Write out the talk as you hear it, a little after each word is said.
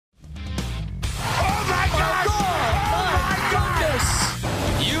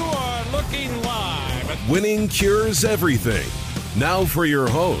Winning cures everything. Now for your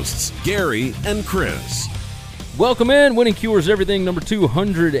hosts, Gary and Chris. Welcome in. Winning Cures Everything, number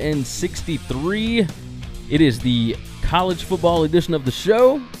 263. It is the college football edition of the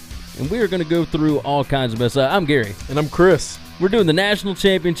show, and we are going to go through all kinds of mess. I'm Gary. And I'm Chris. We're doing the national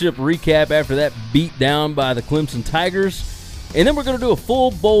championship recap after that beat down by the Clemson Tigers, and then we're going to do a full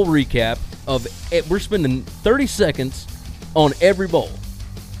bowl recap of – we're spending 30 seconds on every bowl.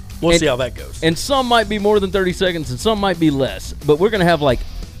 We'll see how that goes. And some might be more than 30 seconds, and some might be less. But we're going to have like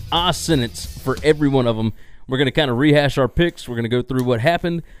a sentence for every one of them. We're going to kind of rehash our picks. We're going to go through what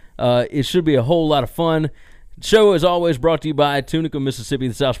happened. It should be a whole lot of fun. The show is always brought to you by Tunica, Mississippi,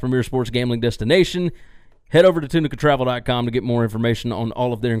 the South's premier sports gambling destination. Head over to tunicatravel.com to get more information on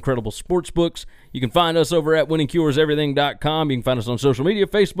all of their incredible sports books. You can find us over at winningcureseverything.com. You can find us on social media,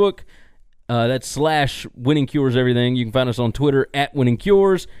 Facebook. That's /winningcureseverything. You can find us on Twitter at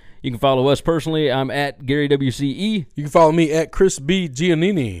winningcures. You can follow us personally. I'm at Gary WCE. You can follow me at Chris B.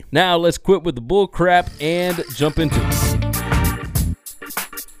 Giannini. Now let's quit with the bull crap and jump into it.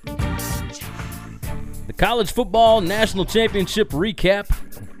 The college football national championship recap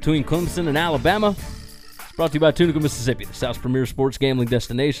between Clemson and Alabama. It's brought to you by Tunica, Mississippi, the South's premier sports gambling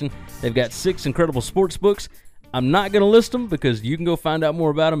destination. They've got 6 incredible sports books. I'm not going to list them because you can go find out more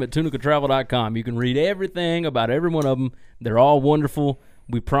about them at tunicatravel.com. You can read everything about every one of them. They're all wonderful.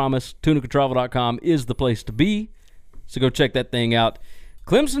 We promise tunicatravel.com is the place to be. So go check that thing out.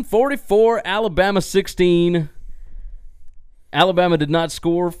 Clemson 44, Alabama 16. Alabama did not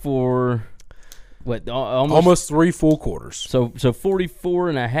score for, almost 3 full quarters. So 44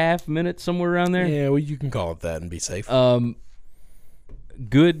 and a half minutes, somewhere around there? Yeah, well, you can call it that and be safe.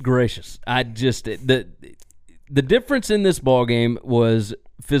 Good gracious. The difference in this ballgame was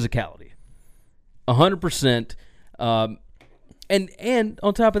physicality. 100%. And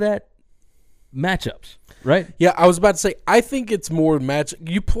on top of that, matchups, right? Yeah, I was about to say, I think it's more match.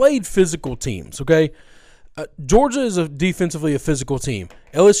 You played physical teams, okay? Georgia is defensively a physical team.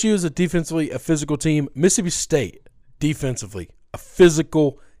 LSU is defensively a physical team. Mississippi State, defensively, a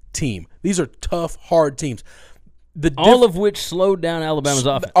physical team. These are tough, hard teams. All of which slowed down Alabama's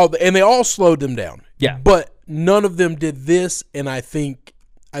offense. Oh, and they all slowed them down. Yeah. But none of them did this, and I think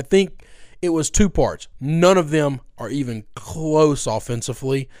it was 2 parts. None of them are even close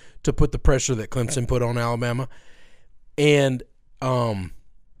offensively to put the pressure that Clemson put on Alabama. And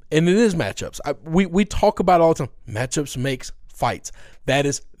it is matchups. We talk about all the time, matchups makes fights. That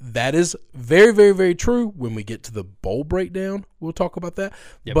is very, very, very true. When we get to the bowl breakdown, we'll talk about that.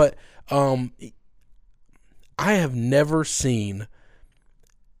 Yep. But I have never seen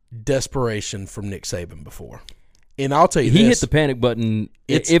desperation from Nick Saban before. And I'll tell you he this. hit the panic button.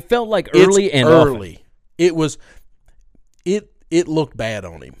 It felt like early and often. It was it looked bad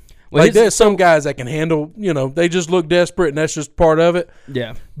on him. Well, like there's some guys that can handle, they just look desperate and that's just part of it.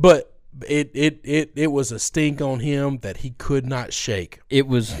 Yeah. But it was a stink on him that he could not shake. It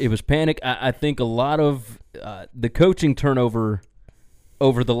was panic. I think a lot of the coaching turnover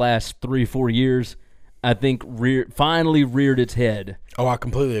over the last 3-4 years, I think finally reared its head. Oh, I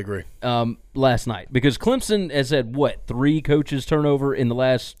completely agree. Last night, because Clemson has had 3 coaches turnover in the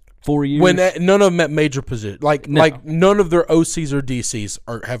last 4 years. When none of them at major position, like none of their OCs or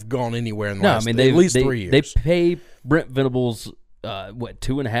DCs have gone anywhere in the last at least 3 years. They pay Brent Venables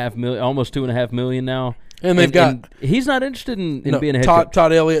 $2.5 million, almost $2.5 million now. And they've got he's not interested in being a head coach.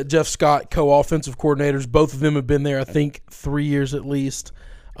 Todd Elliott, Jeff Scott, co-offensive coordinators. Both of them have been there, I think, 3 years at least.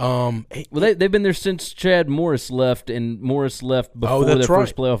 Well, they've been there since Chad Morris left, and Morris left before their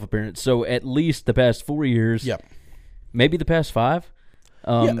first playoff appearance. So at least the past 4 years. Yep. Maybe the past 5.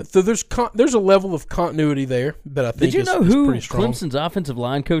 So there's a level of continuity there that I think is pretty strong. Did you know who Clemson's offensive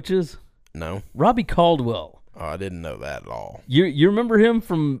line coach is? No. Robbie Caldwell. Oh, I didn't know that at all. You remember him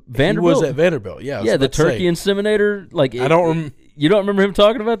from Vanderbilt? He was at Vanderbilt, yeah. Yeah, the turkey inseminator. You don't remember him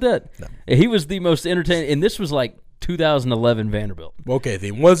talking about that? No. He was the most entertaining, and this was like 2011 Vanderbilt. Okay,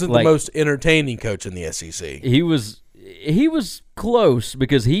 he wasn't the most entertaining coach in the SEC. He was close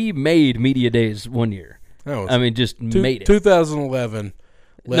because he made media days one year. Just made it. 2011.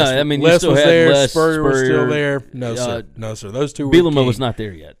 Les was there. Spurrier was still there. No, sir. Those two were Bielema was not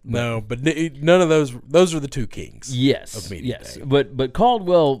there yet. No, but none of those. Those are the 2 kings. Yes, of media yes. day. But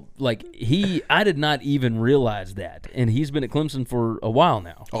Caldwell, I dดnot even realize that, and he's been at Clemson for a while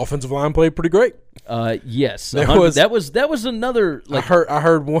now. Offensive line played pretty great. Yes, that was another. I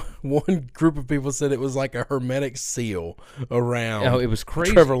heard one group of people said it was like a hermetic seal around. Oh, it was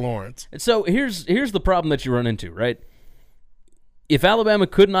crazy. Trevor Lawrence. And so here's the problem that you run into, right? if Alabama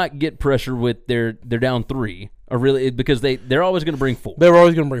could not get pressure with their down 3, or really because they're always going to bring 4. They're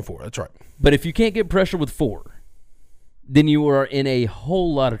always going to bring 4. That's right. But if you can't get pressure with 4, then you are in a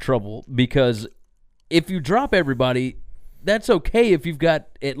whole lot of trouble, because if you drop everybody, that's okay if you've got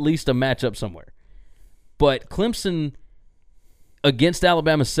at least a matchup somewhere. But Clemson against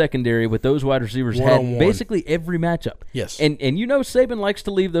Alabama's secondary with those wide receivers had basically every matchup. Yes. And Saban likes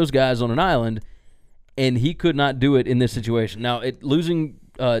to leave those guys on an island, and he could not do it in this situation. Now, losing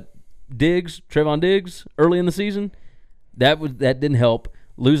Trayvon Diggs early in the season, that didn't help.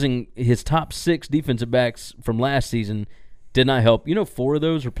 Losing his top 6 defensive backs from last season did not help. 4 of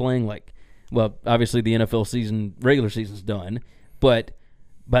those are playing obviously the NFL regular season's done, but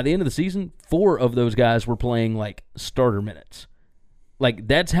by the end of the season, 4 of those guys were playing like starter minutes. Like,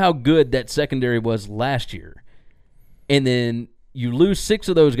 that's how good that secondary was last year. And then you lose 6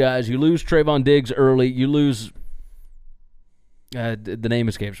 of those guys. You lose Trayvon Diggs early. You lose the name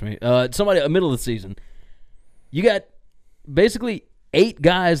escapes me. Somebody middle of the season. You got basically 8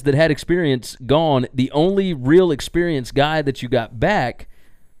 guys that had experience gone. The only real experienced guy that you got back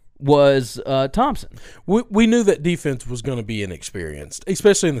was Thompson. We knew that defense was going to be inexperienced,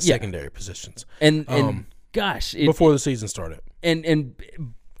 especially in the secondary positions. And gosh, before the season started. And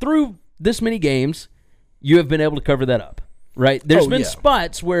through this many games, you have been able to cover that up, right? There's been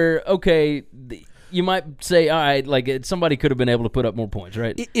spots where, okay, you might say, all right, like somebody could have been able to put up more points,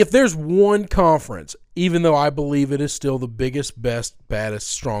 right? If there's one conference, even though I believe it is still the biggest, best, baddest,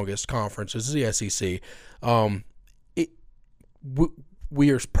 strongest conference, is the SEC, we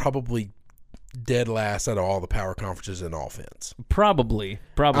are probably dead last out of all the power conferences in offense. Probably.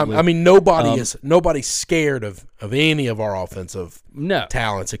 I mean, nobody's scared of any of our offensive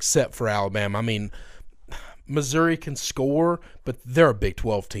talents except for Alabama. I mean, Missouri can score, but they're a Big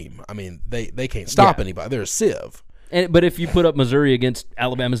 12 team. I mean, they can't stop anybody. They're a sieve. But if you put up Missouri against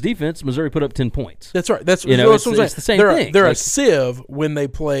Alabama's defense, Missouri put up 10 points. That's right. That's what I'm saying. It's the same thing. They're a sieve when they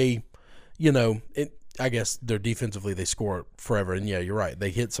play, I guess they're defensively they score forever. And, yeah, you're right.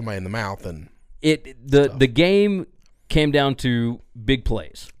 They hit somebody in the mouth and the game came down to big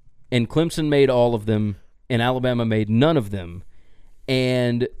plays. And Clemson made all of them, and Alabama made none of them.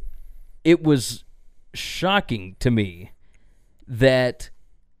 And it was shocking to me that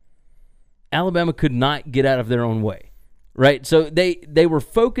Alabama could not get out of their own way, right? So they were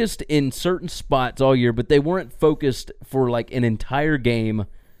focused in certain spots all year, but they weren't focused for like an entire game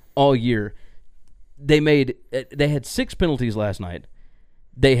all year. They had 6 penalties last night.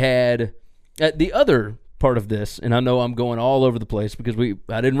 They had the other part of this, and I know I'm going all over the place because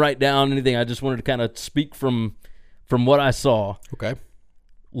I didn't write down anything. I just wanted to kind of speak from what I saw. Okay.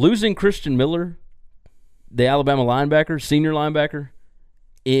 Losing Christian Miller, the Alabama linebacker, senior linebacker,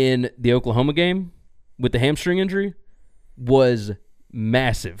 in the Oklahoma game with the hamstring injury was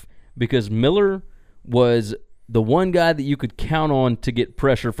massive because Miller was the one guy that you could count on to get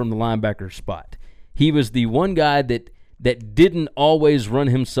pressure from the linebacker spot. He was the one guy that didn't always run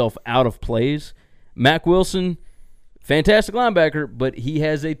himself out of plays. Mack Wilson, fantastic linebacker, but he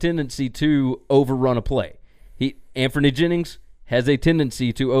has a tendency to overrun a play. Anthony Jennings has a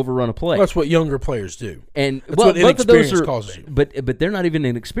tendency to overrun a play. Well, that's what younger players do. And that's what both of those causes you. But they're not even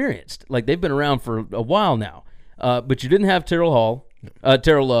inexperienced. Like, they've been around for a while now. But you didn't have Terrell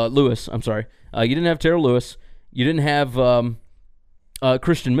Lewis. I'm sorry. You didn't have Terrell Lewis. You didn't have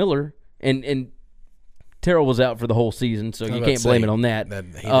Christian Miller, and Terrell was out for the whole season, so you can't blame it on that.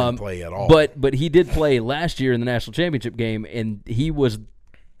 He didn't play at all. But he did play last year in the national championship game, and he was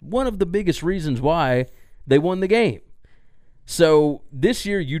one of the biggest reasons why they won the game. So this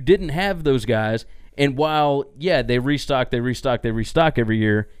year you didn't have those guys, and while, they restock every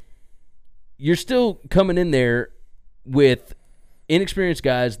year, you're still coming in there with inexperienced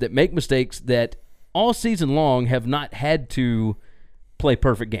guys that make mistakes that all season long have not had to play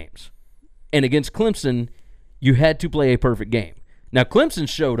perfect games. And against Clemson, you had to play a perfect game. Now, Clemson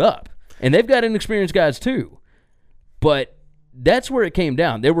showed up, and they've got inexperienced guys too, but that's where it came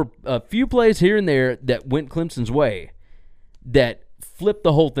down. There were a few plays here and there that went Clemson's way that flipped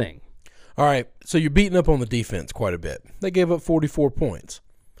the whole thing. All right, so you're beating up on the defense quite a bit. They gave up 44 points.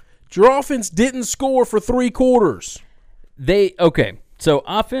 Your offense didn't score for 3 quarters. So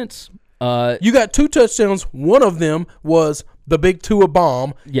offense. You got 2 touchdowns. One of them was the big Tua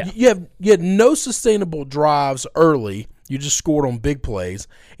bomb. Yeah. You had no sustainable drives early. You just scored on big plays.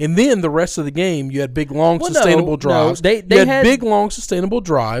 And then the rest of the game, you had big, long, sustainable drives. They had big, long, sustainable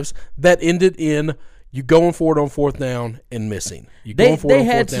drives that ended in you going for it on 4th down and missing. They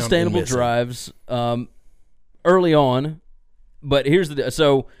had sustainable drives early on, but here's the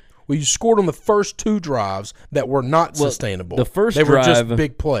so Well, you scored on the first 2 drives that were not sustainable. The first they drive, were just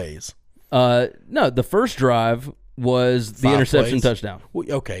big plays. No, the first drive was the 5 interception plays. touchdown. Well,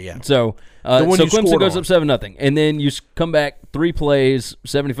 okay, yeah. So Clemson goes up 7-0, and then you come back 3 plays,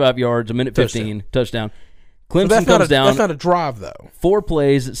 75 yards, a minute 15, touchdown. Clemson comes down. That's not a drive though. 4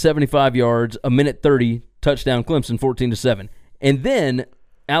 plays, 75 yards, a minute 30, touchdown. Clemson 14-7, and then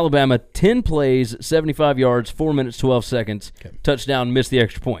Alabama 10 plays, 75 yards, 4 minutes 12 seconds, touchdown. Missed the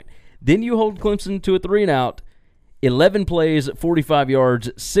extra point. Then you hold Clemson to a 3-and-out. 11 plays, 45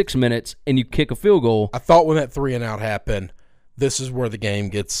 yards, 6 minutes, and you kick a field goal. I thought when that 3-and-out happened, this is where the game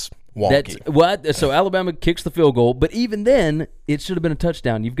gets wonky. So Alabama kicks the field goal, but even then, it should have been a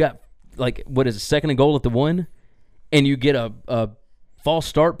touchdown. You've got, what is it, 2nd and goal at the 1, and you get a false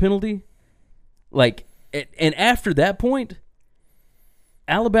start penalty? And after that point,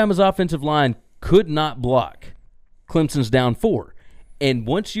 Alabama's offensive line could not block Clemson's down 4. And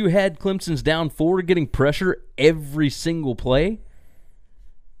once you had Clemson's down 4 getting pressure every single play,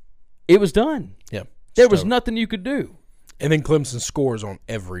 it was done. Yeah. There was nothing you could do. And then Clemson scores on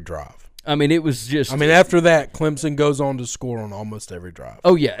every drive. I mean, it was just... after that, Clemson goes on to score on almost every drive.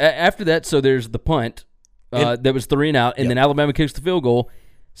 Oh, yeah. After that, so there's the punt. That was 3-and-out, and then Alabama kicks the field goal.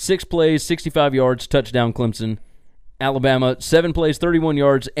 6 plays, 65 yards, touchdown Clemson. Alabama, 7 plays, 31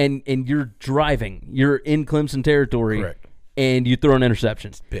 yards, and you're driving. You're in Clemson territory. Correct. And you throw an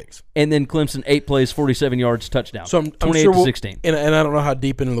interception. Picks. And then Clemson 8 plays, 47 yards, touchdown. So I'm 28-16. And I don't know how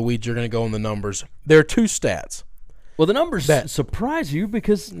deep into the weeds you're going to go on the numbers. There are 2 stats. Well, the numbers surprise you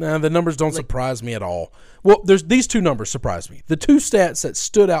because... No, the numbers don't surprise me at all. Well, there's these 2 numbers surprise me. The 2 stats that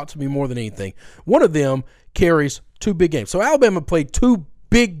stood out to me more than anything, one of them carries 2 big games. So Alabama played 2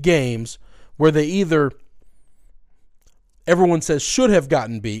 big games where they either, everyone says, should have got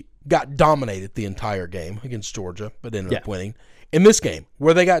dominated the entire game against Georgia, but ended up winning. In this game,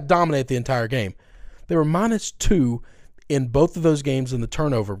 where they got dominated the entire game, they were -2 in both of those games in the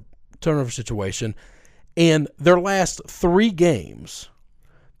turnover situation. And their last 3 games,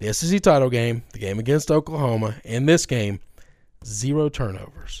 the SEC title game, the game against Oklahoma, and this game, 0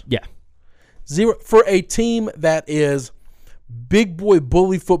 turnovers. Yeah. 0 for a team that is big boy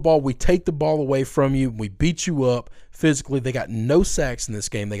bully football. We take the ball away from you. We beat you up physically. They got no sacks in this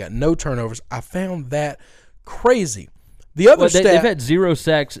game. They got no turnovers. I found that crazy. The other stat, they've had 0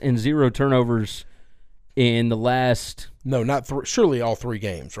 sacks and 0 turnovers in the last. No, not surely all 3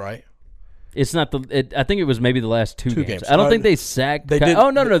 games, right? It's not I think it was maybe the last 2 games. games. I don't think they sacked. They did.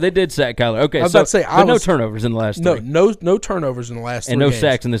 Oh no, they did sack Kyler. Okay, I was about to say, no turnovers in the last 3. No turnovers in the last 3 and no games.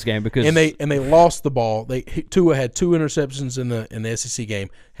 sacks in this game because and they lost the ball. Tua had 2 interceptions in the SEC game.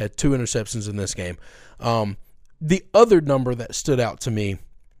 Had 2 interceptions in this game. The other number that stood out to me,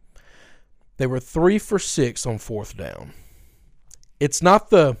 they were 3 for 6 on 4th down. It's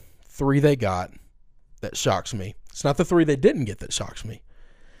not the 3 they got that shocks me. It's not the 3 they didn't get that shocks me.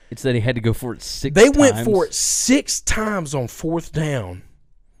 It's that he had to go for it 6 times. They went for it 6 times on 4th down.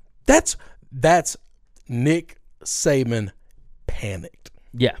 That's Nick Saban panicked.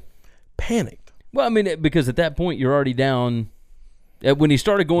 Yeah. Panicked. Well, I mean, because at that point you're already down. When he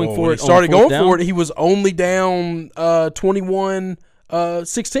started going for it, he was only down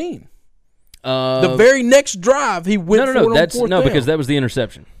 21-16. The very next drive, he went for it on 4th down. Because that was the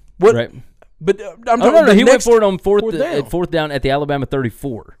interception. What? Right? But I'm talking he went for it on 4th down at the Alabama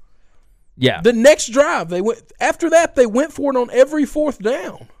 34. Yeah. The next drive, they went for it on every 4th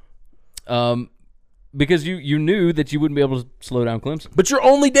down. Because you knew that you wouldn't be able to slow down Clemson. But you're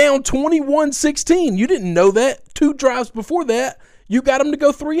only down 21-16. You didn't know that. 2 drives before that, you got them to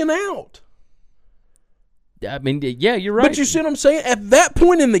go 3 and out. I mean, yeah, you're right. But you see what I'm saying? At that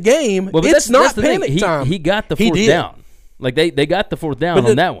point in the game, it's not panic time. He got the 4th down. Like they got the 4th down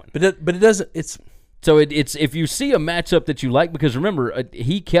on that one. But it doesn't. It's if you see a matchup that you like, because remember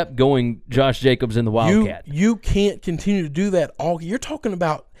he kept going Josh Jacobs in the Wildcat. You can't continue to do that all. You're talking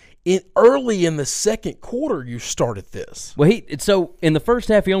about early in the second quarter. You started this. Well, so in the first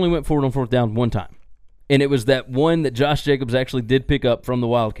half he only went for it on 4th down 1 time, and it was that one that Josh Jacobs actually did pick up from the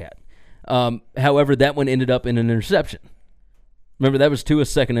Wildcat. However, that one ended up in an interception. Remember, that was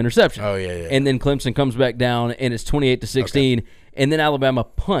Tua's second interception. Oh, yeah. And then Clemson comes back down, and it's 28-16. Okay. And then Alabama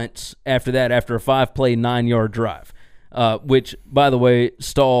punts after that after a 5-play, 9-yard drive, which, by the way,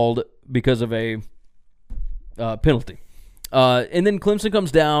 stalled because of a penalty. And then Clemson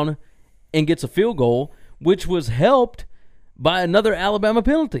comes down and gets a field goal, which was helped by another Alabama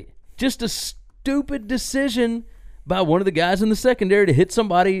penalty. Just a stupid decision by one of the guys in the secondary to hit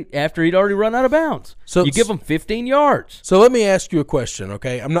somebody after he'd already run out of bounds. So you give him 15 yards. So let me ask you a question,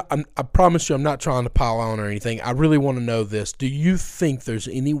 okay? I promise you I'm not trying to pile on or anything. I really want to know this. Do you think there's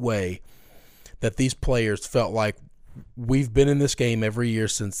any way that these players felt like we've been in this game every year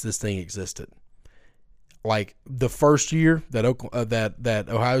since this thing existed? Like the first year that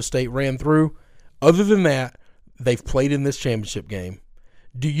Ohio State ran through, other than that, they've played in this championship game.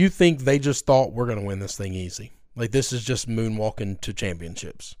 Do you think they just thought we're going to win this thing easy? Like this is just moonwalking to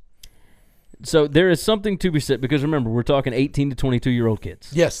championships? So there is something to be said because remember we're talking 18 to 22-year-old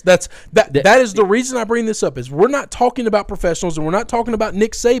kids. Yes, that is the reason I bring this up is we're not talking about professionals and we're not talking about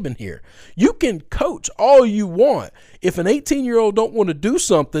Nick Saban here. You can coach all you want. If an 18-year-old don't want to do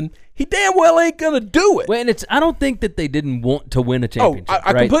something, he damn well ain't gonna do it. Well, and I don't think that they didn't want to win a championship.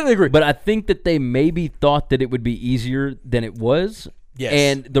 I completely agree. But I think that they maybe thought that it would be easier than it was. Yes,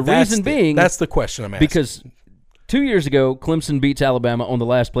 and the reason being that's the question I'm asking. Because 2 years ago, Clemson beats Alabama on the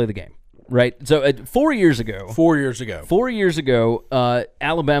last play of the game. Right, so 4 years ago. 4 years ago. 4 years ago,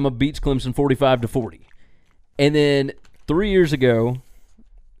 Alabama beats Clemson 45-40, and then 3 years ago,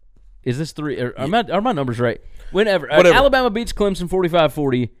 is this three? Are my numbers right? Whatever. Alabama beats Clemson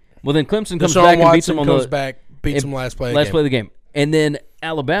 45-40. Well, then Clemson comes back and beats them on beats them last play. Play of the game, and then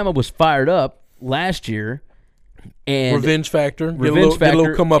Alabama was fired up last year. And revenge factor, get a little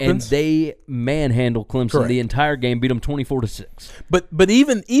comeuppance, and they manhandled Clemson Correct. The entire game, beat them 24-6. But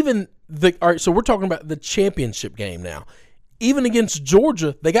even all right, so we're talking about the championship game now. Even against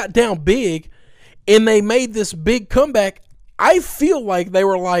Georgia, they got down big, and they made this big comeback. I feel like they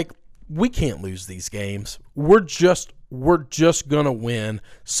were like, we can't lose these games. We're just going to win.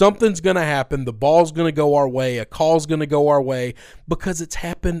 Something's going to happen. The ball's going to go our way. A call's going to go our way because it's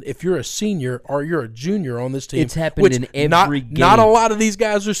happened if you're a senior or you're a junior on this team. It's happened in every game. Not a lot of these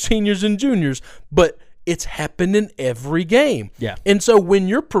guys are seniors and juniors, but it's happened in every game. Yeah. And so when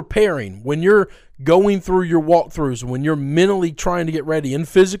you're preparing, when you're going through your walkthroughs, when you're mentally trying to get ready and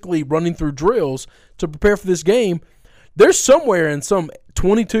physically running through drills to prepare for this game, there's somewhere in some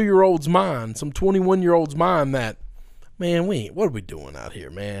 22-year-old's mind, some 21-year-old's mind that, man, what are we doing out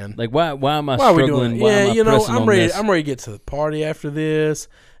here, man? Like, why am I struggling? I'm ready to get to the party after this.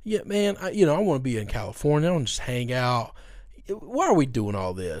 Yeah, man, I want to be in California. I want to just hang out. Why are we doing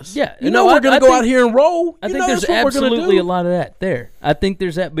all this? Yeah, we're going to go out here and roll. I think there's absolutely a lot of that there. I think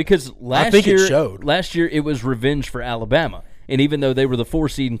there's that because last year it was revenge for Alabama, and even though they were the 4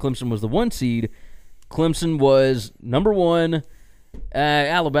 seed and Clemson was the 1 seed, Clemson was number 1.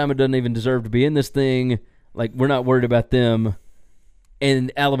 Alabama doesn't even deserve to be in this thing. Like, we're not worried about them.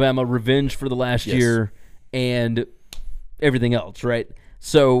 And Alabama revenge for the last year and everything else, right?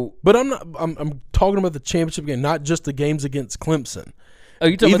 So, but I'm talking about the championship game, not just the games against Clemson. Oh,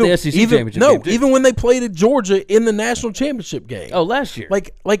 you're talking about the SEC championship game? No, even when they played at Georgia in the national championship game. Oh, last year.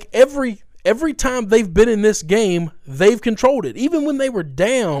 Like every time they've been in this game, they've controlled it. Even when they were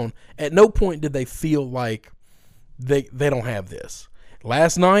down, at no point did they feel like they don't have this.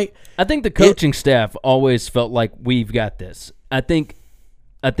 Last night, I think the coaching staff always felt like we've got this. I think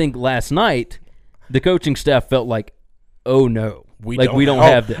last night the coaching staff felt like, oh no, we don't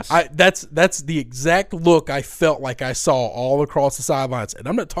have this. That's the exact look I felt like I saw all across the sidelines, and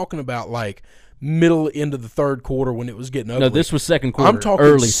I'm not talking about like middle into the third quarter when it was getting ugly. No, this was second quarter. I'm talking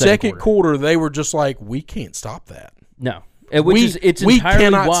early second quarter. They were just like, we can't stop that. No. It's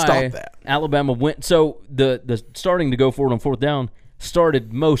entirely why stop that. Alabama went. So the starting to go forward on fourth down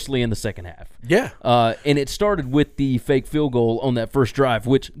started mostly in the second half. Yeah. And it started with the fake field goal on that first drive,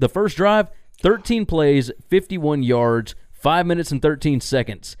 which the first drive, 13 plays, 51 yards, 5 minutes and 13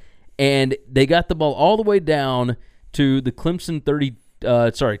 seconds. And they got the ball all the way down to the Clemson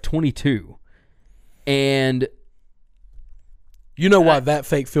 22. And you know why that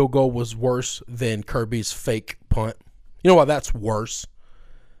fake field goal was worse than Kirby's fake punt? You know why that's worse?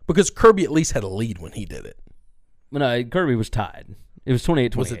 Because Kirby at least had a lead when he did it. No, Kirby was tied. It was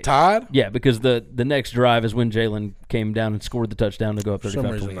 28-28. Was it tied? Yeah, because the next drive is when Jalen came down and scored the touchdown to go up 35-20. For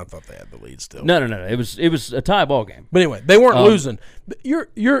some reason, I thought they had the lead still. No. It was a tie ball game. But anyway, they weren't losing.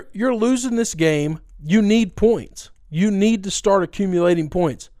 You're losing this game. You need points. You need to start accumulating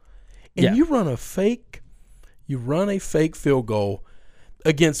points. And you run a fake field goal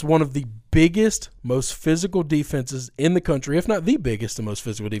against one of the biggest, most physical defenses in the country, if not the biggest and most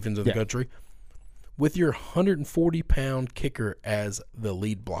physical defense in the country, with your 140-pound kicker as the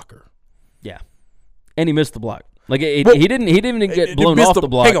lead blocker. Yeah, and he missed the block. Like he didn't even get blown off the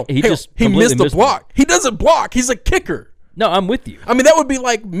block. He missed the block. He doesn't block. He's a kicker. No, I'm with you. I mean, that would be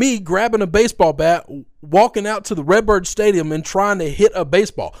like me grabbing a baseball bat, walking out to the Redbird Stadium and trying to hit a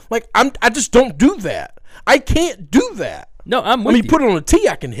baseball. Like, I just don't do that. I can't do that. No, I'm with you. Put it on a tee,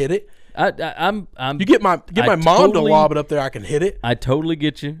 I can hit it. I'm You get my mom to lob it up there, I can hit it. I totally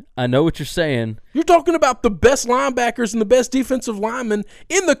get you. I know what you're saying. You're talking about the best linebackers and the best defensive linemen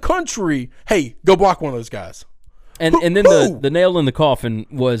in the country. Hey, go block one of those guys. And then the nail in the coffin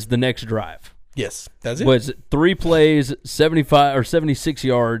was the next drive. Yes, that's it. Was 3 plays, 75 or 76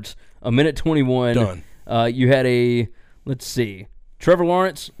 yards, a minute 21. Done. You had Trevor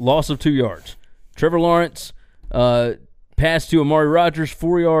Lawrence, loss of 2 yards. Trevor Lawrence, pass to Amari Rodgers,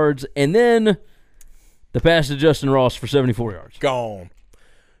 4 yards, and then the pass to Justin Ross for 74 yards. Gone.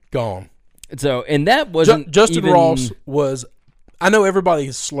 So, and that wasn't Justin Ross was. I know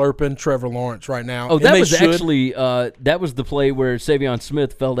everybody's slurping Trevor Lawrence right now. Oh, that was actually that was the play where Savion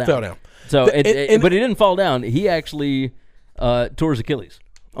Smith fell down. So, but he didn't fall down. He actually tore his Achilles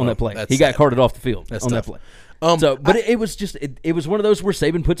on that play. He got carted off the field that play. But it was just it was one of those where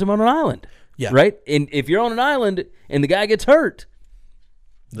Saban puts him on an island. Yeah. Right? And if you're on an island and the guy gets hurt,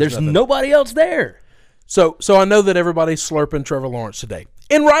 there's nobody else there. So I know that everybody's slurping Trevor Lawrence today,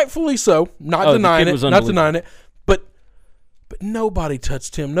 and rightfully so. Not denying it. But nobody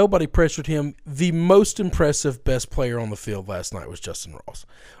touched him. Nobody pressured him. The most impressive, best player on the field last night was Justin Ross.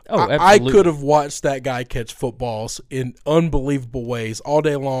 Oh, absolutely. I could have watched that guy catch footballs in unbelievable ways all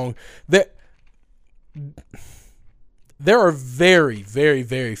day long. There are very, very,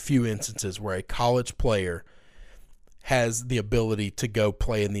 very few instances where a college player has the ability to go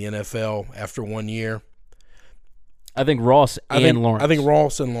play in the NFL after 1 year. I think Ross and Lawrence. I think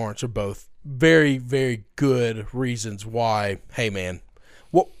Ross and Lawrence are both very, very good reasons why. Hey, man,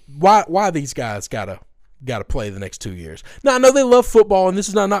 why these guys gotta play the next 2 years? Now I know they love football, and this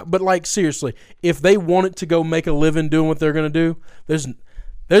is not. But like seriously, if they wanted to go make a living doing what they're gonna do, there's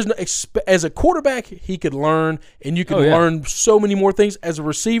no, as a quarterback he could learn, and you can learn so many more things. As a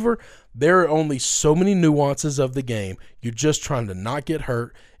receiver, there are only so many nuances of the game. You're just trying to not get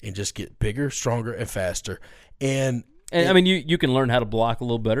hurt and just get bigger, stronger, and faster. And I mean, you can learn how to block a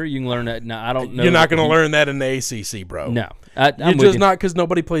little better. You can learn that. Now, I don't know. You're not going to learn that in the ACC, bro. No. You're just not, because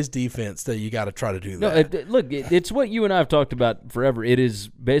nobody plays defense that you got to try to do that. No, look, it's what you and I have talked about forever. It is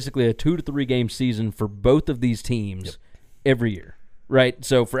basically a 2 to 3 game season for both of these teams every year, right?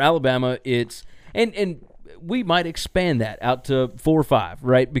 So for Alabama, it's and we might expand that out to 4 or 5,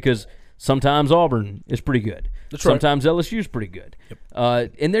 right? Because sometimes Auburn is pretty good. That's right. Sometimes LSU's pretty good.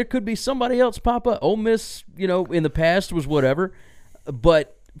 Yep. And there could be somebody else pop up. Ole Miss, in the past was whatever.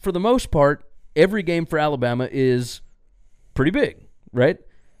 But for the most part, every game for Alabama is pretty big, right?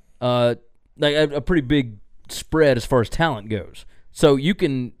 Like a pretty big spread as far as talent goes. So you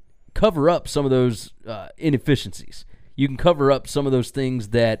can cover up some of those inefficiencies. You can cover up some of those things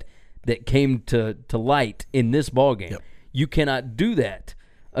that came to light in this ballgame. Yep. You cannot do that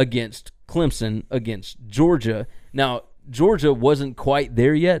against Clemson, against Georgia. Now, Georgia wasn't quite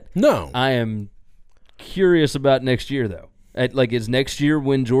there yet. No. I am curious about next year, though. Is next year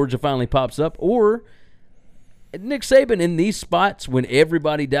when Georgia finally pops up? Or Nick Saban in these spots when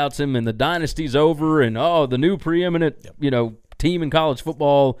everybody doubts him and the dynasty's over and, the new preeminent, team in college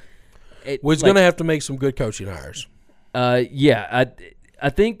football. He's going to have to make some good coaching hires. I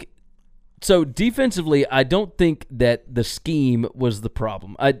think – so defensively, I don't think that the scheme was the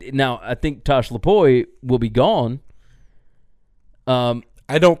problem. I think Tosh Lapoy will be gone. I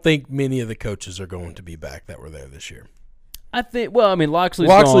don't think many of the coaches are going to be back that were there this year. I think. Well, I mean, Loxley's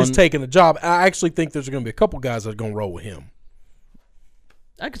gone. Taking the job. I actually think there's going to be a couple guys that are going to roll with him.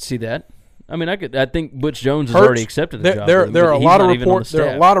 I could see that. I mean, I think Butch Jones has already accepted the job. There are a lot of reports. There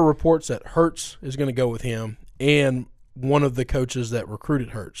are a lot of reports that Hurts is going to go with him, and one of the coaches that recruited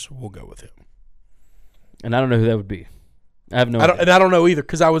Hurts will go with him. And I don't know who that would be. I have no idea. And I don't know either,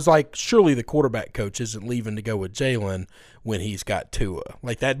 because I was like, surely the quarterback coach isn't leaving to go with Jalen when he's got Tua.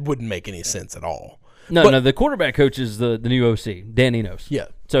 Like, that wouldn't make any sense at all. No, the quarterback coach is the new OC, Dan Enos. Yeah.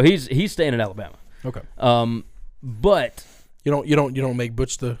 So he's staying at Alabama. Okay. But you don't make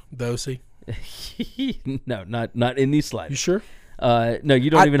Butch the OC? No, not in these slides. You sure? No, you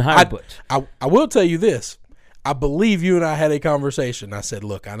don't even hire Butch. I will tell you this. I believe you and I had a conversation. I said,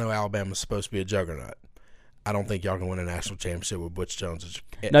 look, I know Alabama's supposed to be a juggernaut. I don't think y'all can win a national championship with Butch Jones.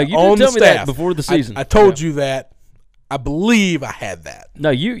 No, you did tell me that before the season. I told you that. I believe I had that.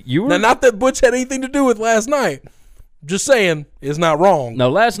 No, you were now, not that Butch had anything to do with last night. Just saying, it's not wrong. No,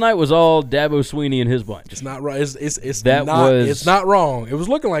 last night was all Dabo Sweeney and his bunch. It's not right. It's not wrong. It was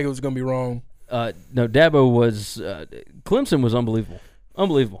looking like it was going to be wrong. No, Dabo was Clemson was unbelievable.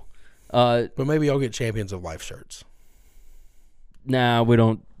 Unbelievable. But maybe I'll get Champions of Life shirts. Nah, we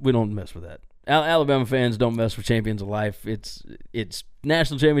don't mess with that. Alabama fans don't mess with champions of life. It's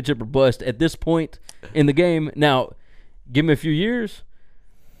national championship or bust at this point in the game. Now, give me a few years.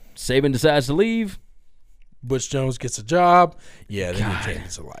 Saban decides to leave. Butch Jones gets a job. Yeah, then you're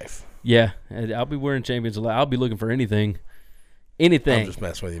champions of life. Yeah, I'll be wearing champions of life. I'll be looking for anything. Anything. I'm just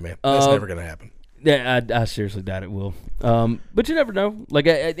messing with you, man. That's never going to happen. Yeah, I seriously doubt it will. But you never know. Like,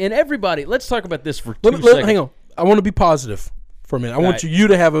 and everybody, let's talk about this for 2 seconds. Hang on. I want to be positive for a minute. I want you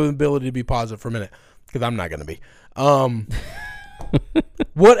to have an ability to be positive for a minute because I'm not going to be.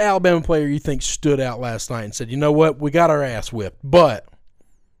 What Alabama player you think stood out last night and said, you know what, we got our ass whipped, but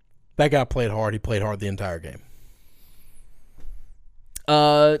that guy played hard. He played hard the entire game.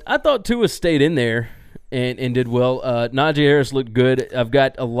 I thought Tua stayed in there and did well. Najee Harris looked good. I've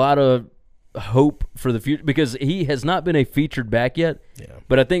got a lot of hope for the future because he has not been a featured back yet. Yeah.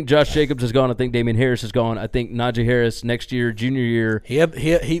 But I think Josh Jacobs is gone. I think Damian Harris is gone. I think Najee Harris next year, junior year.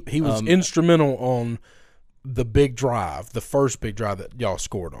 He was instrumental on the big drive, the first big drive that y'all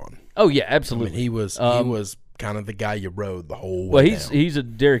scored on. Oh yeah, absolutely. I mean, he was kind of the guy you rode the whole way. Well, he's a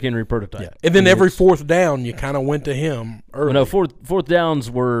Derrick Henry prototype. Yeah. And then every fourth down, you kind of went to him early. No, fourth downs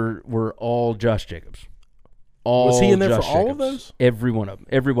were all Josh Jacobs. Was he in there Josh for all Jacobs. of those? Every one of them.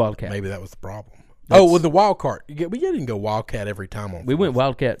 Every Wildcat. Maybe that was the problem. With the Wildcat. We didn't go Wildcat every time on. We went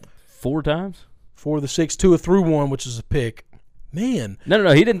Wildcat 4 times. 4 of the 6, 2 of 3, 1, which is a pick. Man.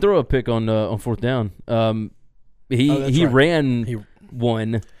 No. He didn't throw a pick on fourth down. He ran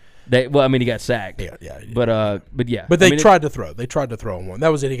one. He got sacked. Yeah. But yeah. But they tried to throw. They tried to throw on one. That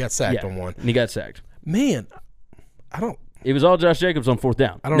was it. He got sacked on one. And he got sacked. Man, I don't. It was all Josh Jacobs on fourth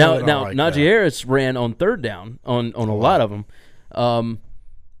down. I don't know. Now Najee Harris ran on third down on a lot of them.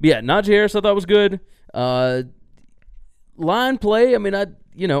 Najee Harris I thought was good. Line play. I mean, I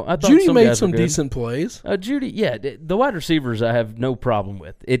thought Judy made some decent plays. Judy, the wide receivers I have no problem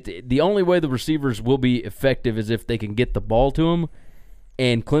with. The only way the receivers will be effective is if they can get the ball to them.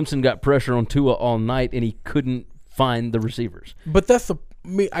 And Clemson got pressure on Tua all night, and he couldn't find the receivers. But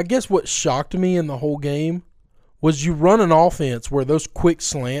I guess what shocked me in the whole game was you run an offense where those quick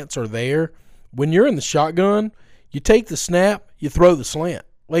slants are there. When you're in the shotgun, you take the snap, you throw the slant.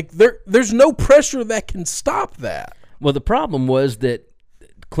 Like there's no pressure that can stop that. Well, the problem was that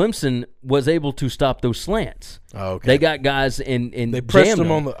Clemson was able to stop those slants. Oh, okay. They got guys and they pressed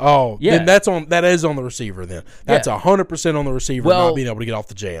them on the. Oh, yeah. Then that is on the receiver. Then that's 100% on the receiver not being able to get off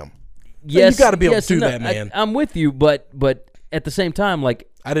the jam. Yes, you got to be able to do that, man. I'm with you, but at the same time, like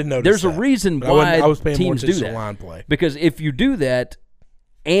I didn't notice. There's a reason why I was paying teams more do that. Line play. Because if you do that,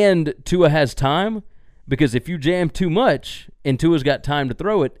 and Tua has time, because if you jam too much and Tua's got time to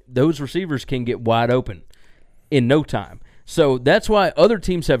throw it, those receivers can get wide open in no time. So that's why other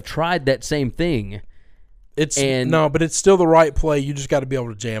teams have tried that same thing. But it's still the right play. You just got to be able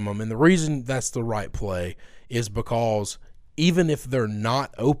to jam them. And the reason that's the right play is because even if they're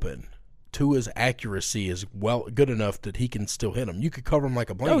not open, Tua's accuracy is good enough that he can still hit them. You could cover him like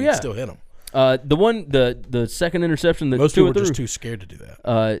a blanket and still hit them. The second interception that most Tua people are just threw, too scared to do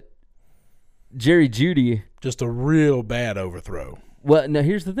that. Jerry Jeudy, just a real bad overthrow. Well, now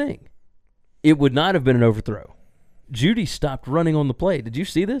here's the thing: it would not have been an overthrow. Jeudy stopped running on the play. Did you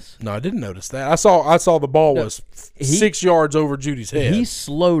see this? No, I didn't notice that. I saw the ball was 6 yards over Judy's head. He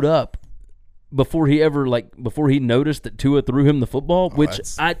slowed up before he noticed that Tua threw him the football.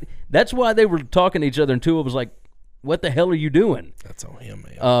 That's why they were talking to each other, and Tua was like, "What the hell are you doing?" That's on him,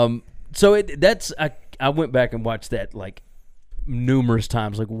 man. I went back and watched that like numerous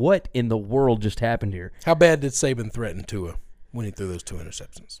times. Like, what in the world just happened here? How bad did Saban threaten Tua when he threw those 2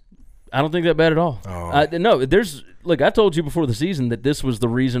 interceptions? I don't think that bad at all. Oh. No, I told you before the season that this was the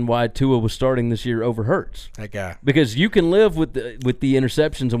reason why Tua was starting this year over Hurts. That guy. Because you can live with the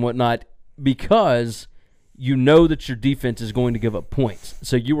interceptions and whatnot because you know that your defense is going to give up points.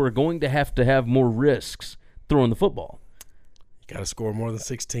 So you are going to have more risks throwing the football. You got to score more than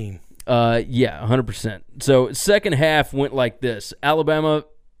 16. 100%. So second half went like this. Alabama,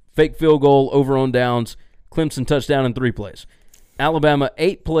 fake field goal, over on downs. Clemson touchdown in 3 plays. Alabama,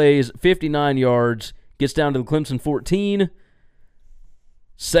 8 plays, 59 yards, gets down to the Clemson 14.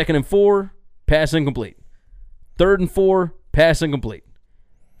 2nd and 4, pass incomplete. 3rd and 4, pass incomplete.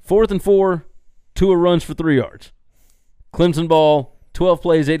 4th and 4, Tua runs for 3 yards. Clemson ball, 12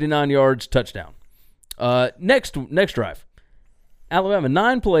 plays, 89 yards, touchdown. Next drive. Alabama,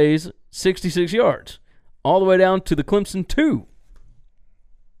 9 plays, 66 yards. All the way down to the Clemson 2.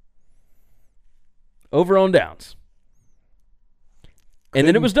 Over on downs. And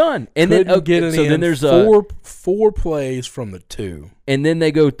then it was done. And then there's four plays from the 2. And then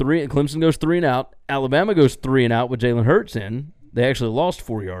they go 3. Clemson goes 3 and out. Alabama goes 3 and out with Jalen Hurts in. They actually lost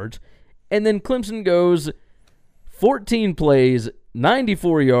 4 yards. And then Clemson goes 14 plays,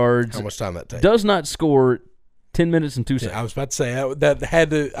 94 yards. How much time that take? Does not score. 10 minutes and 2 seconds. I was about to say that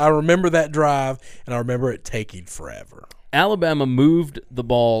had to. I remember that drive, and I remember it taking forever. Alabama moved the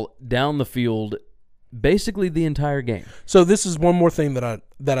ball down the field basically the entire game. So this is one more thing that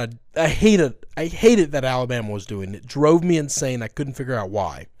I hated. I hated that Alabama was doing. It drove me insane. I couldn't figure out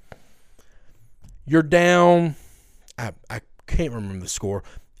why. You're down. I can't remember the score.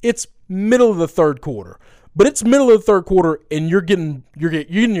 It's middle of the third quarter. But it's middle of the third quarter, and you're getting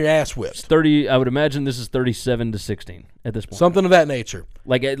your ass whipped. It's 30. I would imagine this is 37-16 at this point. Something of that nature.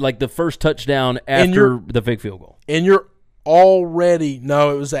 Like the first touchdown after the fake field goal. And you're already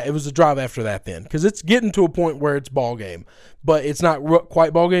it was a drive after that then, because it's getting to a point where it's ball game, but it's not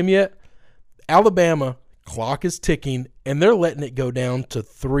quite ball game yet. Alabama clock is ticking, and they're letting it go down to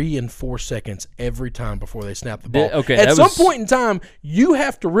 3 and 4 seconds every time before they snap the ball. At some point in time, you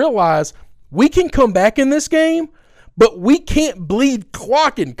have to realize. We can come back in this game, but we can't bleed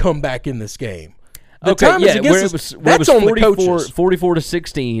clock and come back in this game. The time is against us. That's on the coaches.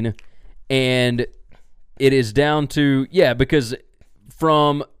 44-16, and it is down to because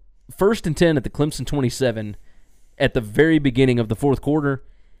from 1st and 10 at the Clemson 27 at the very beginning of the fourth quarter,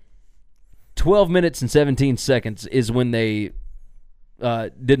 12 minutes and 17 seconds is when they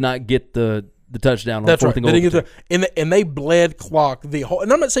did not get the touchdown on That's fourth right. and goal. And they bled clock the whole.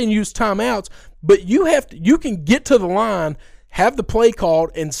 And I'm not saying use timeouts, but you can get to the line, have the play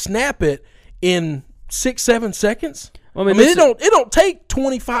called, and snap it in 6-7 seconds. Well, it don't take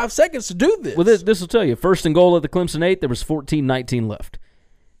 25 seconds to do this. Well, this will tell you. First and goal at the Clemson 8, there was 14-19 left.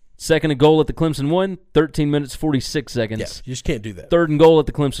 Second and goal at the Clemson 1, 13 minutes, 46 seconds. Yeah, you just can't do that. Third and goal at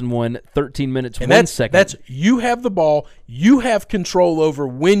the Clemson 1, 13 minutes, 1 second. That's you have the ball. You have control over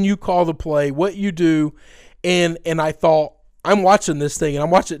when you call the play, what you do. And I thought, I'm watching this thing, and I'm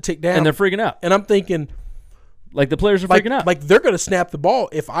watching it tick down. And they're freaking out. And I'm thinking. Like the players are freaking out. Like they're going to snap the ball.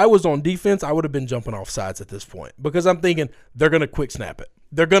 If I was on defense, I would have been jumping off sides at this point. Because I'm thinking, they're going to quick snap it.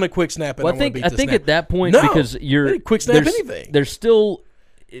 They're going to quick snap it. Well, I think at that point, because they didn't quick snap anything. There's still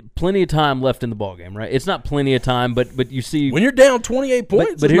plenty of time left in the ballgame, right? It's not plenty of time, but you see when you're down 28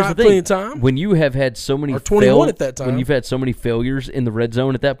 points, but here's not the thing. Plenty of time. When you have had so many 21 at that time, when you've had so many failures in the red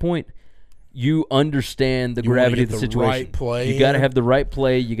zone at that point, you understand the gravity of the situation. Right play you got to have the right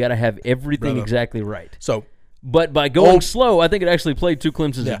play. You got to have everything exactly right. So, but by going slow, I think it actually played to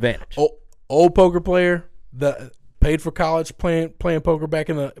Clemson's advantage. Old poker player that paid for college playing poker back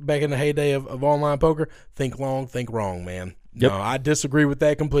in the heyday of online poker. Think long, think wrong, man. Yep. No, I disagree with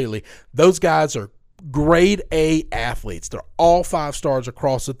that completely. Those guys are grade A athletes. They're all 5 stars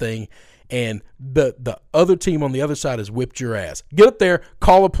across the thing, and the other team on the other side has whipped your ass. Get up there,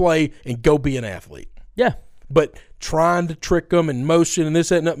 call a play, and go be an athlete. Yeah. But trying to trick them in motion and this,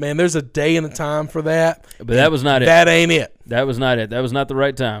 that, and that, man, there's a day and a time for that. But that was not it. That ain't it. That was not it. That was not the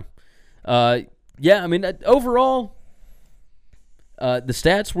right time. Yeah, I mean, overall, the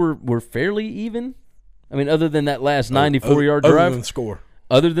stats were fairly even. I mean, other than that last 94-yard drive. Other than the score.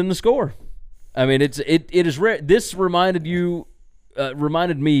 Other than the score. I mean, it is rare. This reminded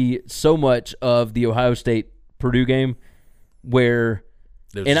me so much of the Ohio State-Purdue game where –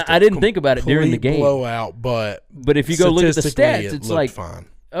 and I didn't think about it during the game. Blowout, but if you go look at the stats, it's like, fine.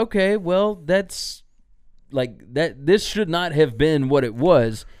 Okay, well, that's like that. This should not have been what it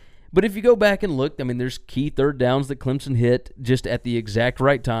was. But if you go back and look, I mean, there's key third downs that Clemson hit just at the exact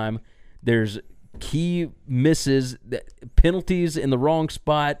right time. There's key misses, penalties in the wrong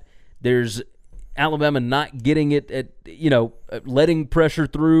spot. There's Alabama not getting it at letting pressure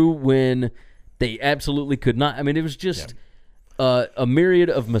through when they absolutely could not. I mean, it was just. A myriad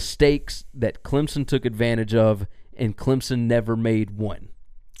of mistakes that Clemson took advantage of, and Clemson never made one.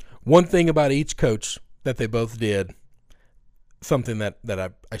 One thing about each coach that they both did, something that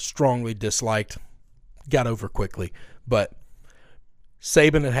I strongly disliked, got over quickly, but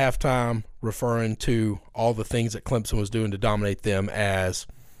Saban at halftime referring to all the things that Clemson was doing to dominate them as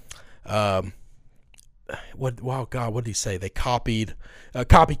what did he say? They copied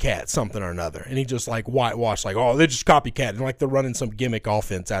copycat something or another, and he just like whitewashed, like, oh, they're just copycat, and like they're running some gimmick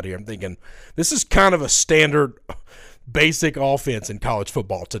offense out here. I'm thinking this is kind of a standard basic offense in college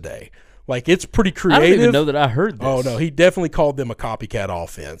football today. Like, it's pretty creative. I don't even know that I heard this. Oh, no, he definitely called them a copycat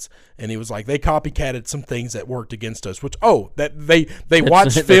offense. And he was like, they copycatted some things that worked against us, which, that they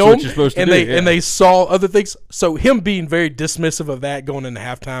watched film and they saw other things. So him being very dismissive of that going into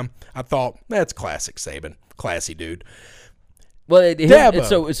halftime, I thought, that's classic Saban. Classy dude.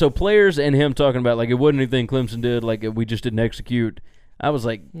 Well, so players and him talking about, like, it wasn't anything Clemson did, like, we just didn't execute. I was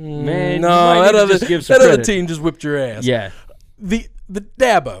like, man, no, that other team just whipped your ass. Yeah. the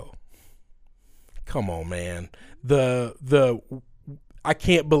Dabo. Come on, man. I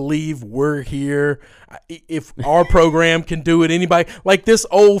can't believe we're here. If our program can do it, anybody like this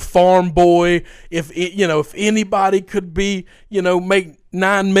old farm boy. If anybody could be, make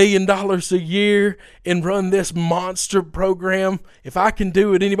 $9 million a year and run this monster program, if I can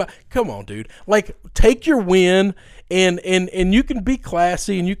do it, anybody. Come on, dude. Like, take your win and you can be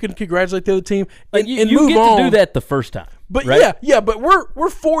classy and you can congratulate the other team and you move get on. to do that the first time. But right? yeah, but we're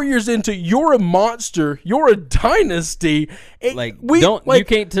 4 years into you're a monster, you're a dynasty. You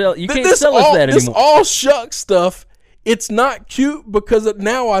can't sell us that anymore. This all shucks stuff. It's not cute because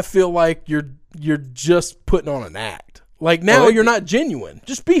now I feel like you're just putting on an act. Like now you're not genuine.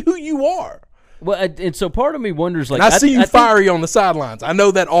 Just be who you are. Well, and so part of me wonders, like, and I see you fiery on the sidelines. I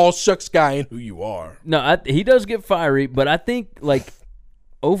know that all shucks guy ain't who you are. No, he does get fiery, but I think like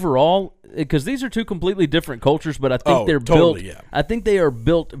overall, because these are two completely different cultures, but I think they're totally, built. Yeah. I think they are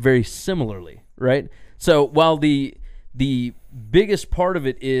built very similarly, right? So while the biggest part of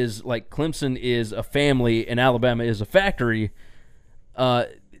it is like Clemson is a family and Alabama is a factory,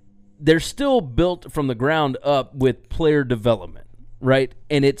 they're still built from the ground up with player development, right?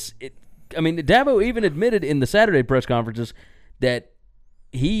 And Dabo even admitted in the Saturday press conferences that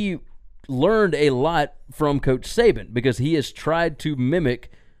he learned a lot from Coach Saban because he has tried to mimic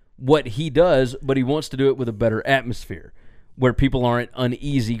what he does, but he wants to do it with a better atmosphere where people aren't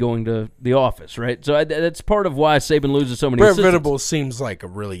uneasy going to the office, right? So that's part of why Saban loses so many Brent assistants. Venables seems like a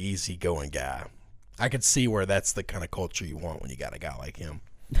really easygoing guy. I could see where that's the kind of culture you want when you got a guy like him.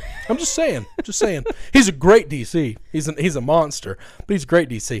 I'm just saying. He's a great DC. He's a monster, but he's a great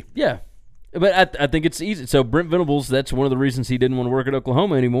DC. Yeah. But I think it's easy. So Brent Venables, that's one of the reasons he didn't want to work at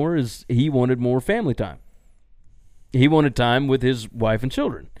Oklahoma anymore is he wanted more family time. He wanted time with his wife and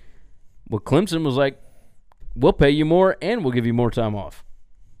children. Well, Clemson was like, we'll pay you more and we'll give you more time off.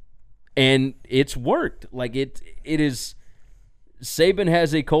 And it's worked. Like it is – Saban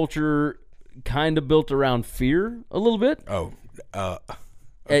has a culture kind of built around fear a little bit.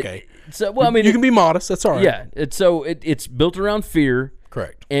 Okay. You can be modest. That's all right. Yeah. It's built around fear.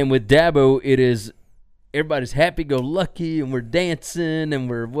 Correct. And with Dabo, it is everybody's happy-go-lucky, and we're dancing, and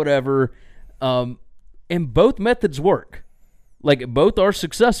we're whatever. And both methods work. Like, both are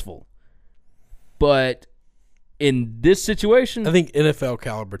successful. But in this situation, I think NFL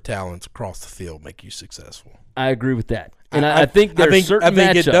caliber talents across the field make you successful. I agree with that. And I think there's certain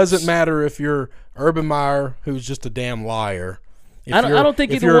matchups. It doesn't matter if you're Urban Meyer, who's just a damn liar. I don't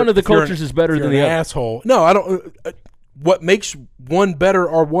think either one of the cultures is better than the other. Asshole. No, I don't. What makes one better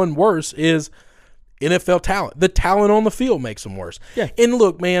or one worse is NFL talent. The talent on the field makes them worse. Yeah. And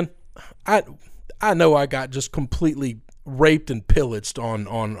look, man, I know I got just completely raped and pillaged on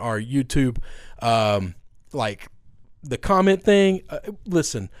our YouTube, like the comment thing.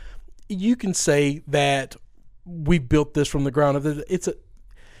 Listen, you can say that we built this from the ground up.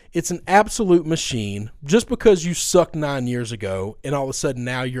 It's an absolute machine. Just because you sucked 9 years ago and all of a sudden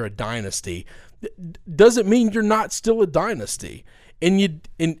now you're a dynasty doesn't mean you're not still a dynasty. And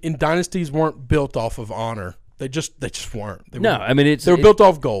dynasties weren't built off of honor. They just weren't. They were built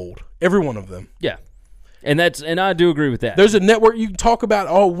off gold. Every one of them. Yeah. And I do agree with that. There's a network you can talk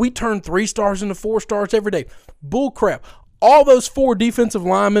about, we turn 3 stars into 4 stars every day. Bull crap. All those 4 defensive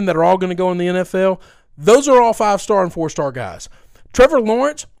linemen that are all going to go in the NFL, those are all 5-star and 4-star guys. Trevor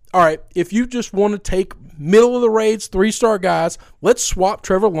Lawrence, all right, if you just want to take middle of the raids 3-star guys, let's swap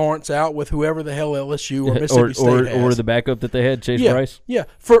Trevor Lawrence out with whoever the hell LSU or Mississippi State has. Or the backup that they had, Chase Bryce. Yeah,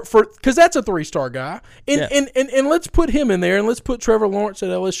 because that's a 3-star guy. And let's put him in there, and let's put Trevor Lawrence at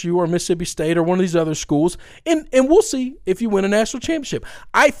LSU or Mississippi State or one of these other schools, and we'll see if you win a national championship.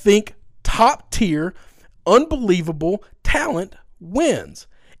 I think top-tier, unbelievable talent wins.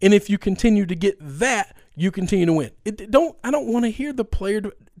 And if you continue to get that, you continue to win. I don't want to hear the player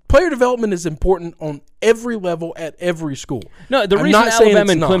development is important on every level at every school. No, the reason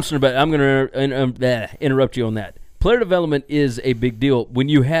Alabama and Clemson are better, I'm going to interrupt you on that. Player development is a big deal when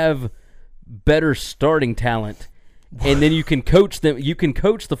you have better starting talent, and then you can coach them. You can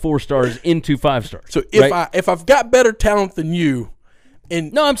coach the 4 stars into 5 stars. So if I've got better talent than you,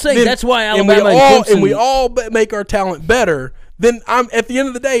 I'm saying that's why Alabama and Clemson, and we all make our talent better. Then I'm at the end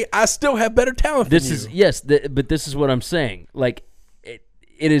of the day, I still have better talent than you. But this is what I'm saying. Like.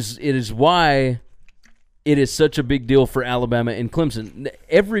 It is why it is such a big deal for Alabama and Clemson.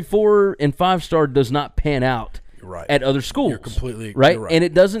 Every 4 and 5-star does not pan out at other schools. You're completely right. You're right. And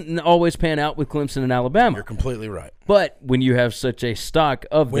it doesn't always pan out with Clemson and Alabama. You're completely right. But when you have such a stock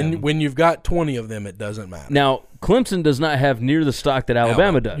of them. When you've got 20 of them, it doesn't matter. Now, Clemson does not have near the stock that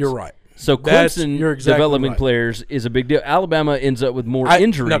Alabama does. You're right. So Clemson you're exactly developing right. players is a big deal. Alabama ends up with more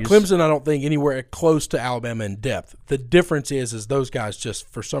injuries. Now, Clemson, I don't think anywhere close to Alabama in depth. The difference is those guys just,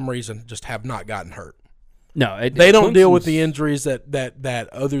 for some reason, just have not gotten hurt. No, They don't deal with the injuries that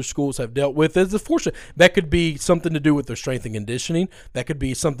other schools have dealt with. It's unfortunate. That could be something to do with their strength and conditioning. That could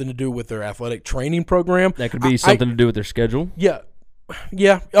be something to do with their athletic training program. That could be something to do with their schedule. Yeah.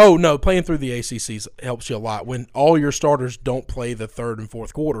 Oh, no, playing through the ACCs helps you a lot. When all your starters don't play the third and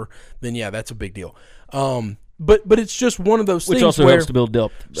fourth quarter, then, yeah, that's a big deal. But it's just one of those Which things also where, helps to build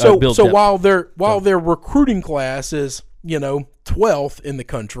depth. So depth. while their recruiting class is 12th in the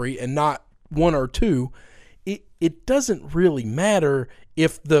country and not 1 or 2, it doesn't really matter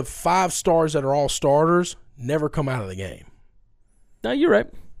if the 5 stars that are all starters never come out of the game. No, you're right.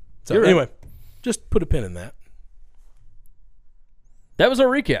 So anyway, just put a pin in that. That was our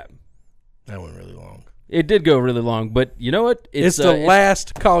recap. That went really long. It did go really long, but you know what? It's the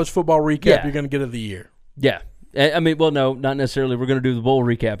last college football recap you're going to get of the year. Yeah. I mean, well, no, not necessarily. We're going to do the bowl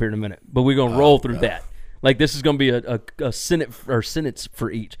recap here in a minute, but we're going to roll through that. Like, this is going to be a sentence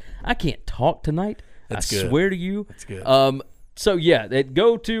for each. I can't talk tonight. That's good. I swear to you. That's good. So, yeah,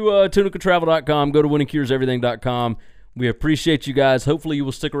 go to tunicatravel.com, go to winningcureseverything.com. We appreciate you guys. Hopefully you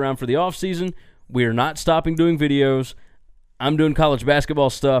will stick around for the off season. We are not stopping doing videos. I'm doing college basketball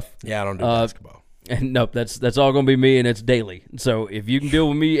stuff. Yeah, I don't do basketball. And nope, that's all going to be me, and it's daily. So if you can deal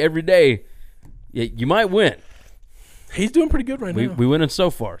with me every day, you might win. He's doing pretty good right now. We winning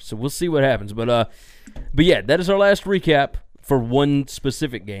so far, so we'll see what happens. But yeah, that is our last recap for one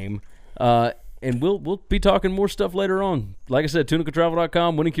specific game. And we'll be talking more stuff later on. Like I said,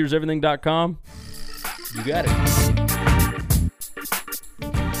 tunicatravel.com, winningcureseverything.com. You got it.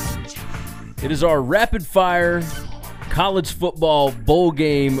 It is our rapid-fire college football bowl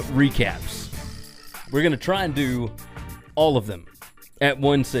game recaps. We're going to try and do all of them at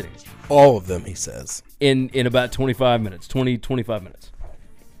one sitting. All of them, he says. In about 25 minutes, 25 minutes.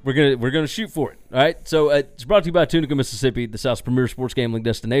 We're gonna shoot for it. All right. So it's brought to you by Tunica, Mississippi, the South's premier sports gambling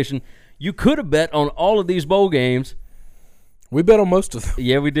destination. You could have bet on all of these bowl games. We bet on most of them.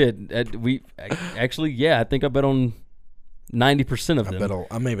 Yeah, we did. I think I bet on 90% of them.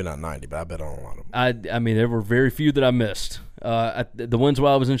 Maybe not 90, but I bet on a lot of them. I mean, there were very few that I missed. The ones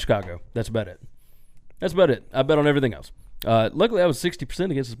while I was in Chicago. That's about it. I bet on everything else. Luckily, I was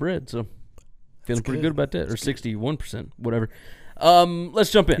 60% against the spread, so feeling pretty good about that. Or 61%, whatever. Let's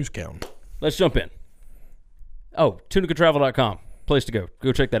jump in. Who's counting? Let's jump in. Oh, tunicatravel.com. Place to go.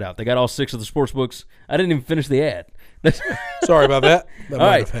 Go check that out. They got all 6 of the sports books. I didn't even finish the ad. Sorry about that. That all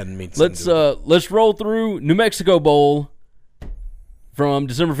might right. have had me. Let's roll through New Mexico Bowl from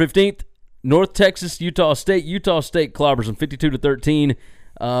December 15th. North Texas, Utah State. Utah State clobbers them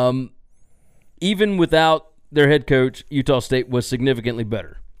 52-13. Even without their head coach, Utah State was significantly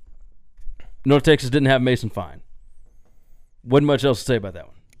better. North Texas didn't have Mason Fine. Wasn't much else to say about that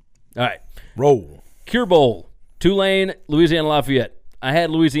one. All right. Roll. Cure Bowl. Tulane, Louisiana Lafayette. I had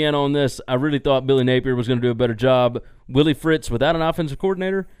Louisiana on this. I really thought Billy Napier was going to do a better job. Willie Fritz, without an offensive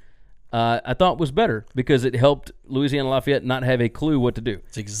coordinator, I thought was better because it helped Louisiana Lafayette not have a clue what to do.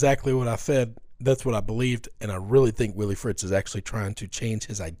 It's exactly what I said. That's what I believed, and I really think Willie Fritz is actually trying to change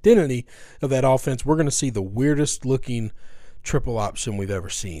his identity of that offense. We're going to see the weirdest-looking triple option we've ever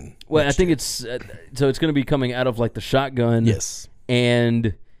seen. Well, I think it's it's going to be coming out of like the shotgun. Yes.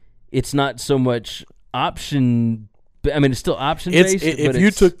 And it's not so much option. I mean, it's still option based. If you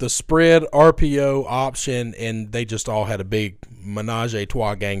took the spread, RPO, option, and they just all had a big menage a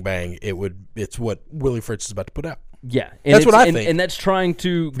trois gangbang, it's what Willie Fritz is about to put out. Yeah, that's what I think. And that's trying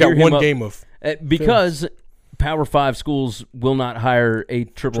to got one game of because Power 5 schools will not hire a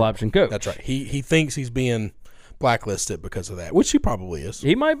triple option coach. That's right. He thinks he's being blacklisted because of that, which he probably is.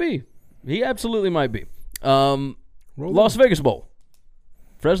 He might be. He absolutely might be. Las Vegas Bowl.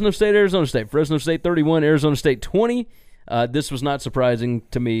 Fresno State, Arizona State. Fresno State 31, Arizona State 20. This was not surprising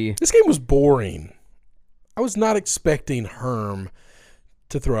to me. This game was boring. I was not expecting Herm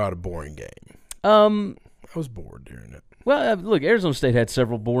to throw out a boring game. I was bored during it. Well, look, Arizona State had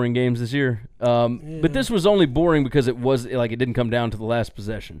several boring games this year. But this was only boring because it didn't come down to the last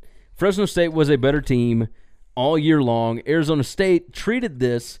possession. Fresno State was a better team all year long. Arizona State treated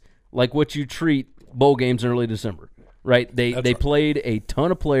this like what you treat bowl games in early December. Right? They played a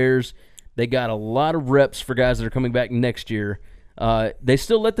ton of players. They got a lot of reps for guys that are coming back next year. They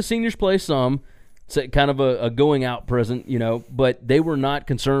still let the seniors play some. It's kind of a going out present, but they were not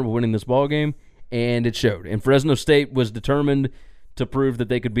concerned with winning this ball game, and it showed. And Fresno State was determined to prove that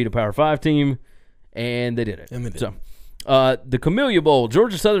they could beat a Power 5 team, and they did it. And they did. So, the Camellia Bowl,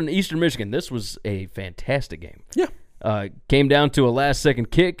 Georgia Southern, Eastern Michigan. This was a fantastic game. Yeah. Came down to a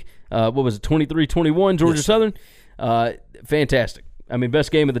last-second kick. what was it, 23-21, Georgia Yes. Southern. Fantastic. I mean,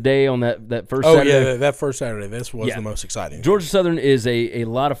 best game of the day on that first Saturday. Oh, yeah, that first Saturday. This was the most exciting. Georgia Southern is a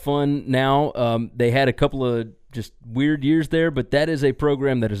lot of fun now. They had a couple of just weird years there, but that is a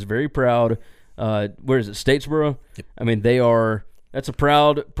program that is very proud. Where is it, Statesboro? Yep. I mean, that's a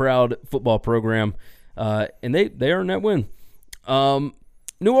proud football program, and they earned that win.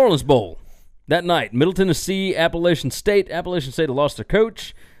 New Orleans Bowl that night, Middle Tennessee, Appalachian State. Appalachian State lost their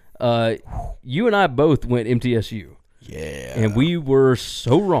coach. You and I both went MTSU. Yeah. And we were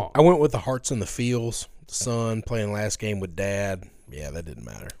so wrong. I went with the Hearts and the Fields, the son playing last game with Dad. Yeah, that didn't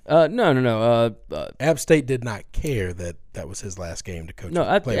matter. No. App State did not care that was his last game to coach. No,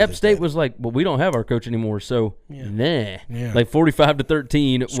 App State was like, well, we don't have our coach anymore, so nah. Yeah. Like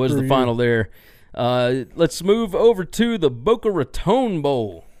 45-13 was the final there. Let's move over to the Boca Raton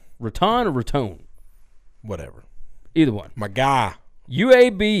Bowl. Raton or Raton? Whatever. Either one. My guy.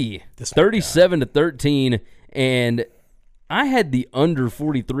 UAB 37-13, and I had the under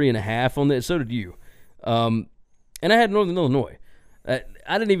 43.5 on that. So did you. And I had Northern Illinois.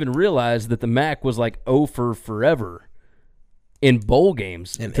 I didn't even realize that the MAC was like 0 for forever in bowl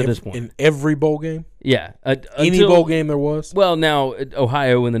games to this point. In every bowl game? Yeah. Any bowl game there was? Well, now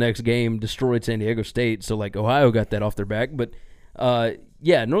Ohio in the next game destroyed San Diego State, so like Ohio got that off their back. But,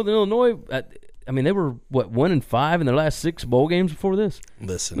 Northern Illinois, I mean, they were, 1-5 in their last 6 bowl games before this?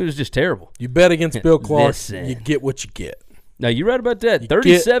 Listen. It was just terrible. You bet against Bill Clark, Listen. you get what you get. Now, you're right about that.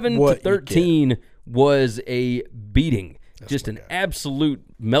 37-13 was a beating. Just an absolute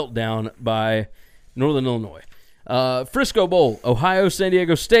meltdown by Northern Illinois. Frisco Bowl, Ohio, San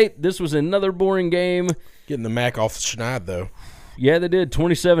Diego State. This was another boring game. Getting the MAC off the schneid, though. Yeah, they did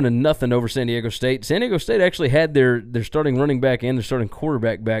 27-0 over San Diego State. San Diego State actually had their starting running back and their starting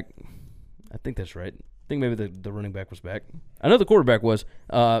quarterback back. I think that's right. I think maybe the running back was back. I know the quarterback was,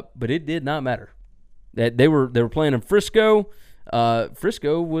 but it did not matter. That they were playing in Frisco.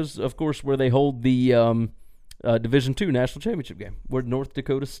 Frisco was, of course, where they hold the Division II national championship game, where North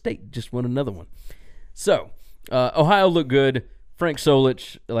Dakota State just won another one. So Ohio looked good. Frank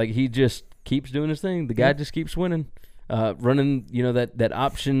Solich, like, he just keeps doing his thing. The guy just keeps winning, running that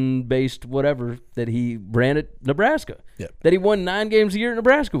option based whatever that he ran at Nebraska. Yep. That he won 9 games a year at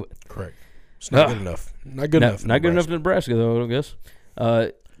Nebraska with. Correct. It's not good enough. Not good enough. Not good enough in Nebraska, though, I guess.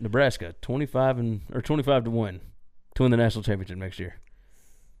 Nebraska 25 to 1 to win the national championship next year.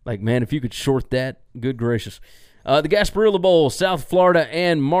 Like, man, if you could short that, good gracious. The Gasparilla Bowl, South Florida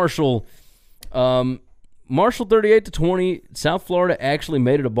and Marshall. Marshall 38-20. South Florida actually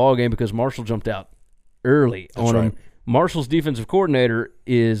made it a ball game because Marshall jumped out early on them. Marshall's defensive coordinator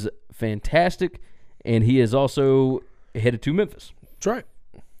is fantastic, and he is also headed to Memphis. That's right.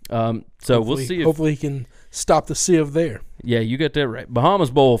 So we'll see. Hopefully he can stop the sieve there. Yeah, you got that right. Bahamas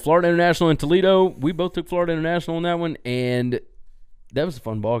Bowl, Florida International in Toledo. We both took Florida International on that one, and that was a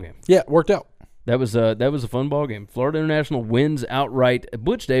fun ball game. Yeah, it worked out. That was a fun ball game. Florida International wins outright.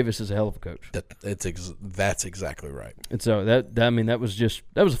 Butch Davis is a hell of a coach. That's exactly right. And so that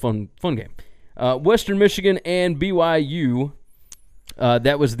was a fun game. Western Michigan and BYU.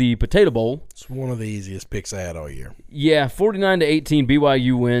 That was the Potato Bowl. It's one of the easiest picks I had all year. Yeah, 49-18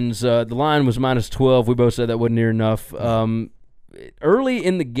 BYU wins. The line was -12. We both said that wasn't near enough. Early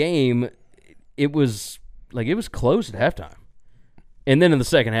in the game, it was close at halftime. And then in the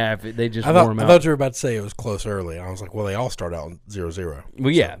second half, they just wore them out. I thought you were about to say it was close early. I was like, well, they all start out 0-0.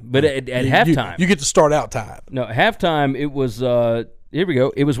 Well, yeah, but at halftime. You get to start out tied. No, at halftime, it was, here we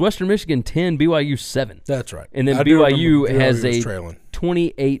go. It was Western Michigan 10, BYU 7. That's right. And then BYU has a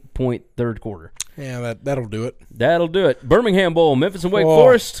 28-point third quarter. Yeah, that'll do it. That'll do it. Birmingham Bowl, Memphis and Wake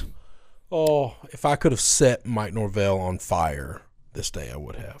Forest. Oh, if I could have set Mike Norvell on fire this day, I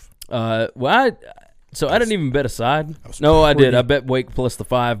would have. I didn't even bet a side. I did. I bet Wake plus the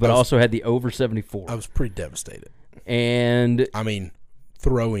 5, but I also had the over 74. I was pretty devastated. And I mean,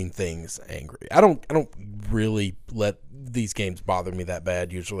 throwing things angry. I don't really let these games bother me that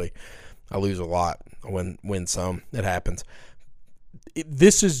bad. Usually, I lose a lot. I win some. It happens.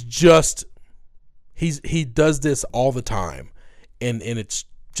 This is just he does this all the time, and it's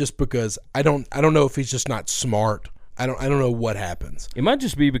just because I don't know if he's just not smart. I don't know what happens. It might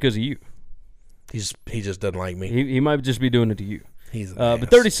just be because of you. He just doesn't like me. He might just be doing it to you. He's but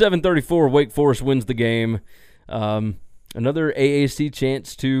 37-34, Wake Forest wins the game. Another AAC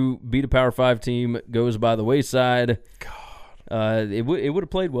chance to beat a Power 5 team goes by the wayside. God, it would have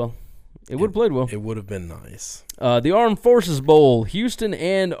played well. It would have played well. It would have been nice. The Armed Forces Bowl, Houston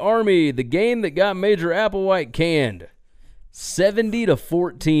and Army, the game that got Major Applewhite canned.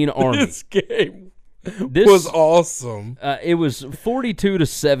 70-14 Army. This game This was awesome. It was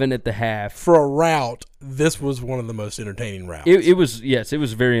 42-7 at the half. For a route, this was one of the most entertaining routes. It was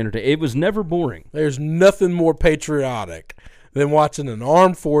very entertaining. It was never boring. There's nothing more patriotic than watching an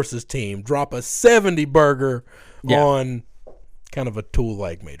armed forces team drop a 70 burger on kind of a tool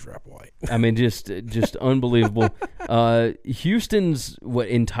like Major Applewhite. I mean, just unbelievable. Houston's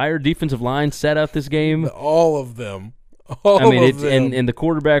entire defensive line sat out this game. All of them. And the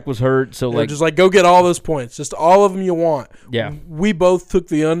quarterback was hurt, so They're just like, go get all those points, just all of them you want. Yeah, we both took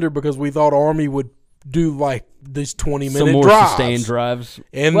the under because we thought Army would do like these 20-minute some more drives. sustained drives,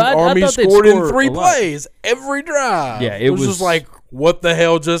 and Army scored in 3 plays every drive. Yeah, it was just like, what the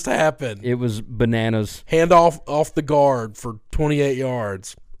hell just happened? It was bananas. Hand off the guard for 28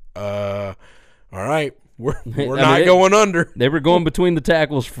 yards. All right. We're not going under. They were going between the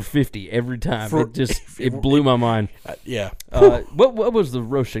tackles for 50 every time. It blew my mind. Yeah. What was the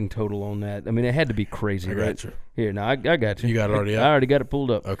rushing total on that? I mean, it had to be crazy, right? Got you. Here, no, I got you. You got it already up? I already got it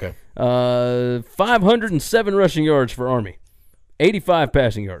pulled up. Okay. 507 rushing yards for Army. 85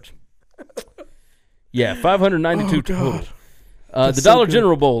 passing yards. Yeah, 592 total. The Dollar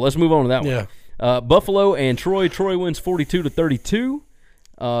General Bowl. Let's move on to that one. Yeah. Buffalo and Troy. Troy wins 42-32.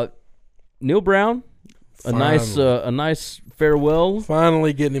 Neil Brown. A nice farewell.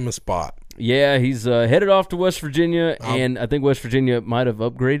 Finally getting him a spot. Yeah, he's headed off to West Virginia, and I think West Virginia might have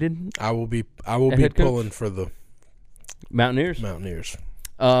upgraded. I will be pulling for the Mountaineers.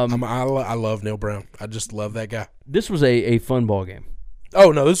 I love Neil Brown. I just love that guy. This was a fun ball game.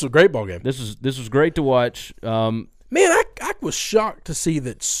 Oh no, this was a great ball game. This was great to watch. Man, I was shocked to see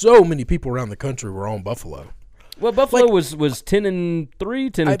that so many people around the country were on Buffalo. Well, Buffalo was 10-3,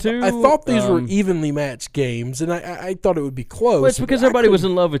 10-2. I thought these were evenly matched games, and I thought it would be close. Well, it's because everybody was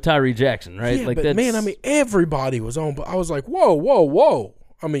in love with Tyree Jackson, right? Yeah, but man, I mean, everybody was on. But I was like, whoa.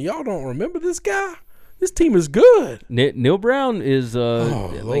 I mean, y'all don't remember this guy? This team is good. Neil Brown is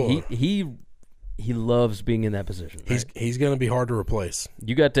he loves being in that position. Right? He's going to be hard to replace.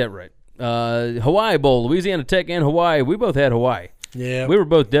 You got that right. Hawaii Bowl, Louisiana Tech and Hawaii. We both had Hawaii. Yeah, we were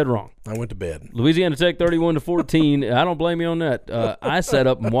both dead wrong. I went to bed. Louisiana Tech 31-14. I don't blame you on that. I sat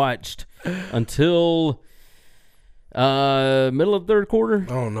up and watched until middle of third quarter.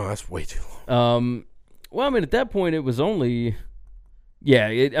 Oh no, that's way too long. Well, I mean, at that point, it was only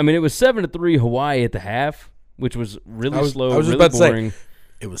it was 7-3 Hawaii at the half, which was really slow. I was just really about boring. to say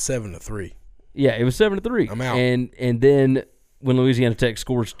it was 7-3. Yeah, it was 7-3. I'm out. And then when Louisiana Tech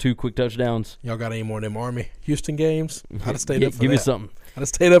scores 2 quick touchdowns. Y'all got any more of them Army Houston games? I'd have stayed up for that. Give me something. I'd have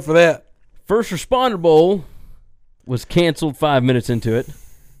stayed up for that. First Responder Bowl was canceled 5 minutes into it.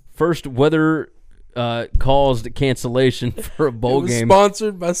 First weather caused cancellation for a bowl game.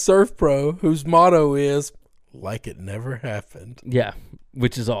 Sponsored by Surf Pro, whose motto is, like it never happened. Yeah,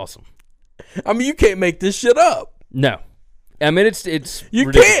 which is awesome. I mean, you can't make this shit up. No. I mean, it's you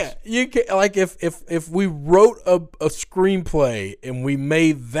ridiculous. You can't. Like if we wrote a screenplay and we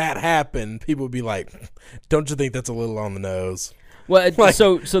made that happen, people would be like, "Don't you think that's a little on the nose?" Well, like,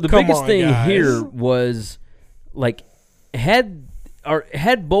 so the biggest thing guys. here was like had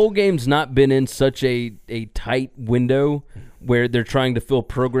bowl games not been in such a tight window where they're trying to fill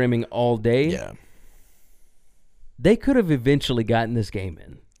programming all day, yeah, they could have eventually gotten this game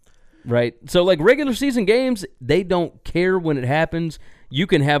in. Right, so like regular season games, they don't care when it happens. You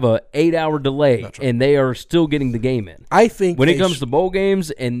can have a 8-hour delay, right, and they are still getting the game in. I think when it comes to bowl games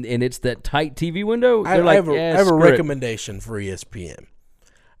and it's that tight TV window, they're I have a recommendation for ESPN.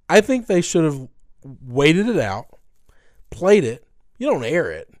 I think they should have waited it out, played it. You don't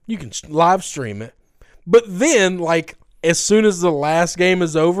air it. You can live stream it, but then like as soon as the last game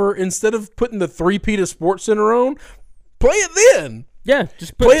is over, instead of putting the 3-peat of SportsCenter on, play it then. Yeah,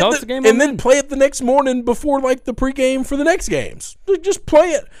 just toss the game and then play it the next morning before like the pregame for the next games. Just play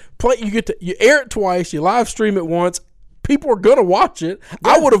it. You air it twice. You live stream it once. People are gonna watch it.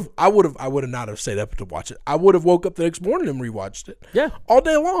 Yeah. I would have not have stayed up to watch it. I would have woke up the next morning and rewatched it. Yeah, all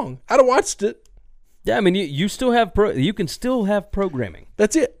day long. I'd have watched it. Yeah, I mean you still have you can still have programming.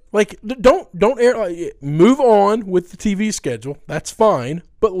 That's it. Like don't air. Like, move on with the TV schedule. That's fine.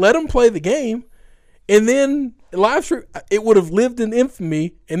 But let them play the game. And then live stream, it would have lived in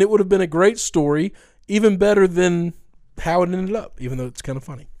infamy, and it would have been a great story, even better than how it ended up, even though it's kind of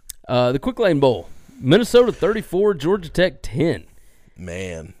funny. The Quick Lane Bowl, Minnesota 34, Georgia Tech 10.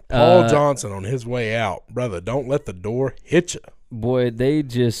 Man, Paul Johnson on his way out. Brother, don't let the door hit you. Boy, they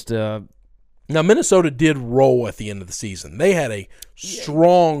just now, Minnesota did roll at the end of the season. They had a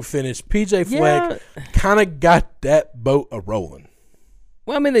strong finish. P.J. Fleck kind of got that boat a-rolling.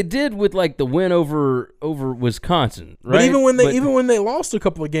 Well, I mean, they did with like the win over Wisconsin, right? But even when they lost a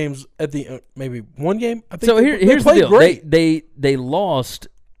couple of games at the maybe one game, I think. So here's the deal: great. they lost.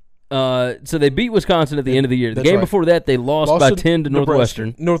 So they beat Wisconsin at the end of the year. The game before that, they lost by 10 to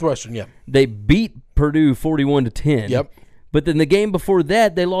Northwestern. Northwestern, yeah. They beat Purdue 41-10. Yep. But then the game before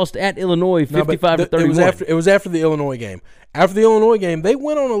that, they lost at Illinois 55-31. It was after the Illinois game. After the Illinois game, they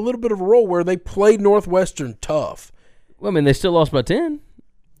went on a little bit of a roll where they played Northwestern tough. Well, I mean, they still lost by 10.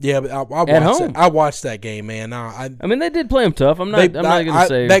 Yeah, but I watched that game, man. I mean, they did play them tough. I'm not going to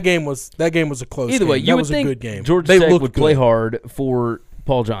say that game was a close game. Either way, you would think a good game. Georgia Tech would play hard for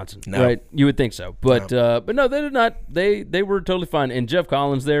Paul Johnson, right? You would think so, but no, they did not. They were totally fine. And Jeff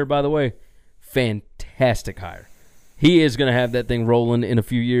Collins there, by the way, fantastic hire. He is going to have that thing rolling in a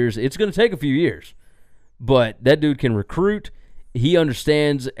few years. It's going to take a few years, but that dude can recruit. He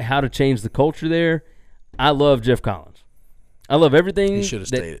understands how to change the culture there. I love Jeff Collins. I love everything. He should have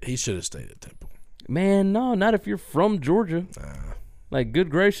stayed. He should have stayed at Temple. Man, no, not if you're from Georgia. Like,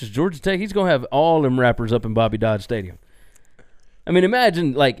 good gracious, Georgia Tech. He's going to have all them rappers up in Bobby Dodd Stadium. I mean,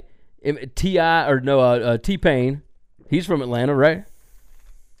 imagine like T-Pain. He's from Atlanta, right?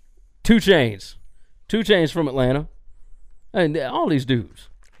 2 Chainz from Atlanta, and all these dudes.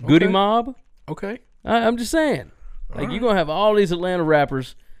 Okay. Goody Mob. Okay, I'm just saying, like you're gonna have all these Atlanta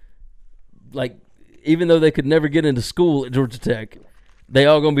rappers. Like, even though they could never get into school at Georgia Tech, they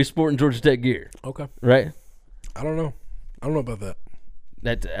all gonna be sporting Georgia Tech gear. Okay, right? I don't know about that.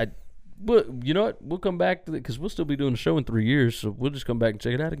 But you know what? We'll come back to it because we'll still be doing a show in 3 years, so we'll just come back and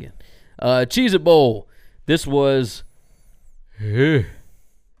check it out again. Cheez-It Bowl. This was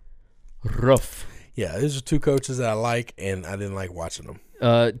rough. Yeah, these are 2 coaches that I like, and I didn't like watching them.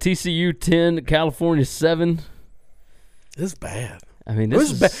 TCU 10, California 7. This is bad. I mean,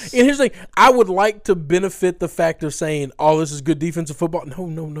 this is bad. And here's the thing. I would like to benefit the fact of saying, oh, this is good defensive football.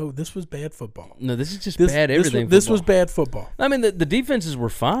 No. This was bad football. No, this is just bad everything. This was bad football. I mean, the defenses were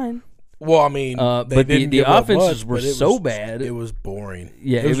fine. Well, I mean, but the offenses were so bad. It was boring.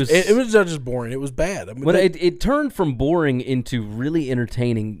 Yeah, it was not just boring. It was bad. I mean, but it turned from boring into really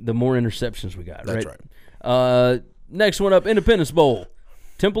entertaining the more interceptions we got. That's right. Next one up, Independence Bowl,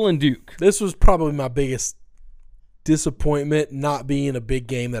 Temple and Duke. This was probably my biggest disappointment, not being a big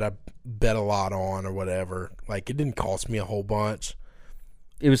game that I bet a lot on or whatever. Like, it didn't cost me a whole bunch.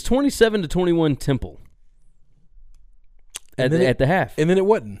 It was 27-21 Temple at the half, and then it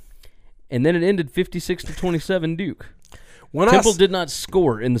wasn't. And then it ended 56-27 Duke. Temple did not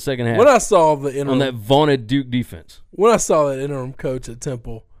score in the second half. When I saw the interim, on that vaunted Duke defense. When I saw that interim coach at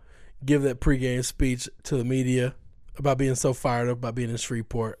Temple give that pregame speech to the media about being so fired up about being in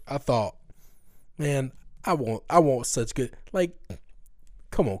Shreveport, I thought, man, I want such good. Like,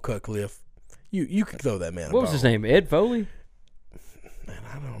 come on, Cutcliffe, you can throw that man. What was his name? Ed Foley. Man,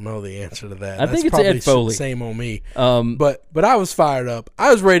 I don't know the answer to that. I think it's Ed Foley. Same on me. But I was fired up.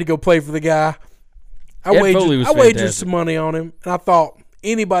 I was ready to go play for the guy. I wagered some money on him, and I thought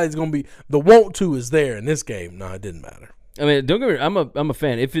anybody's going to be – the want to is there in this game. No, it didn't matter. I mean, don't get me wrong. I'm a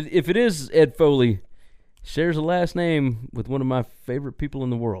fan. If it is Ed Foley, shares a last name with one of my favorite people in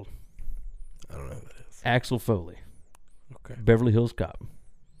the world. I don't know who that is. Axel Foley. Okay. Beverly Hills Cop.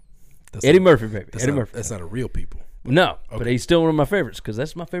 Eddie Murphy, baby. Eddie Murphy. That's not a real people. No, okay. But he's still one of my favorites because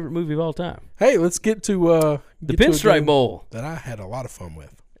that's my favorite movie of all time. Hey, let's get to the Pinstripe Bowl that I had a lot of fun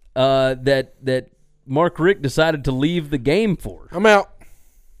with. That Mark Richt decided to leave the game for. I'm out.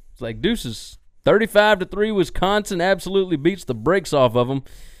 It's like deuces. 35-3, Wisconsin absolutely beats the brakes off of them.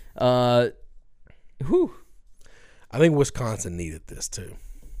 I think Wisconsin needed this too.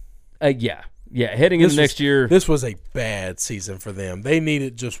 Yeah. Heading into next year, this was a bad season for them. They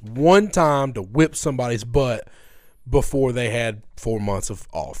needed just one time to whip somebody's butt before they had 4 months of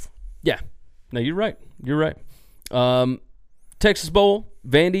off. Yeah. No, you're right. Texas Bowl,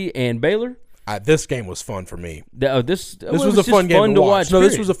 Vandy and Baylor. This game was fun for me. This was a fun game to watch. No,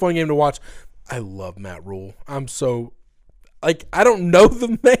 this was a fun game to watch. I love Matt Rule. I'm so I don't know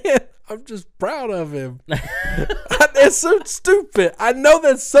the man. I'm just proud of him. That's so stupid. I know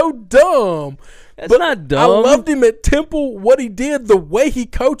that's so dumb. That's not dumb. I loved him at Temple, what he did, the way he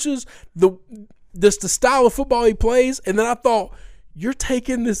coaches, the style of football he plays. And then I thought, you're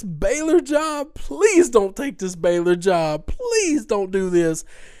taking this Baylor job? Please don't take this Baylor job. Please don't do this.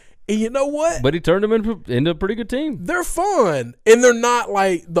 And you know what? But he turned them into a pretty good team. They're fun. And they're not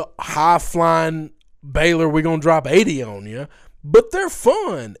like the high-flying Baylor, we're going to drop 80 on you. but they're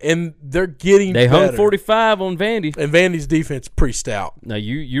fun, and they're getting They better. hung 45 on Vandy. And Vandy's defense pretty stout. No,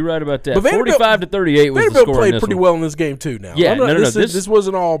 you're right about that. But 45-38 was the Vanderbilt score. played in this pretty one. well in this game too. Now, Yeah, no. This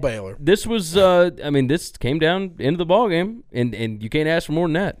wasn't all Baylor. This was, this came down into the ball game, and you can't ask for more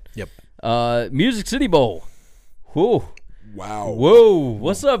than that. Yep. Music City Bowl. Whoa. Wow. Whoa.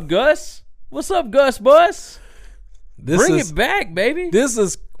 What's up, Gus? What's up, Gus Bus? Bring it back, baby. This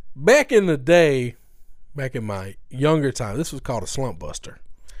is back in the day, back in my younger time. This was called a slump buster.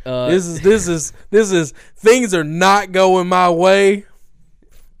 This is things are not going my way.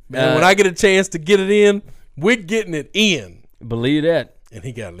 Man, when I get a chance to get it in, we're getting it in. Believe that. And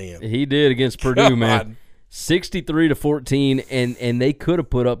he got it in. He did against Purdue, man. 63-14, and they could have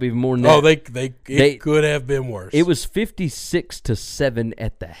put up even more than that. Oh, they could have been worse. It was 56-7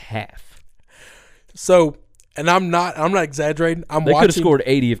 at the half. So, and I'm not exaggerating. They could have scored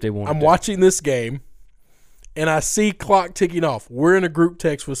 80 if they wanted. I'm watching this game, and I see clock ticking off. We're in a group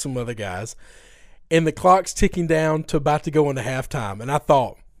text with some other guys, and the clock's ticking down to about to go into halftime. And I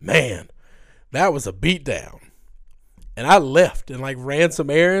thought, man, that was a beatdown. And I left and ran some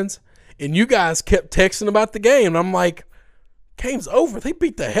errands. And you guys kept texting about the game. I'm like, game's over. They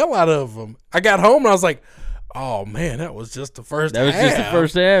beat the hell out of them. I got home and I was like, oh, man, that was just the first half. That was just the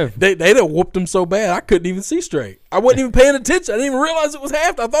first half. They done whooped them so bad I couldn't even see straight. I wasn't even paying attention. I didn't even realize it was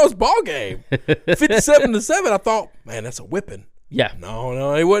half. I thought it was ball game. 57-7. I thought, man, that's a whipping. Yeah.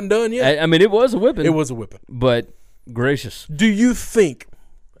 No, it wasn't done yet. I mean, it was a whipping. It was a whipping. But gracious. Do you think,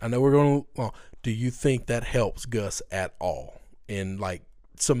 I know we're going to, do you think that helps Gus at all in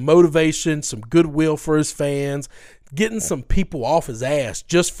some motivation, some goodwill for his fans, getting some people off his ass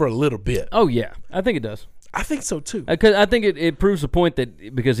just for a little bit? Oh, yeah. I think it does. I think so, too. Because I think it proves the point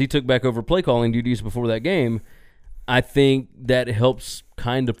that because he took back over play calling duties before that game, I think that helps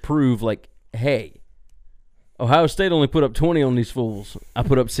kind of prove, hey, Ohio State only put up 20 on these fools. I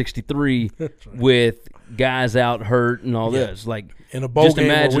put up 63 right. with guys out hurt and all this. In a bowl just game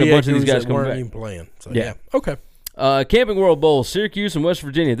imagine a bunch of these guys coming back. Even playing. So, yeah. Okay. Camping World Bowl, Syracuse and West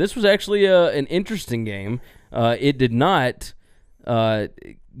Virginia. This was actually an interesting game. It did not go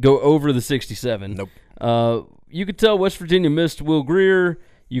over the 67. Nope. You could tell West Virginia missed Will Grier.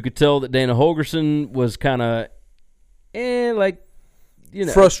 You could tell that Dana Holgorsen was kind of,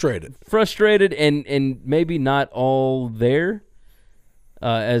 frustrated and maybe not all there,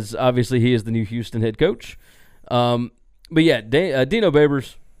 as obviously he is the new Houston head coach. But yeah, Dino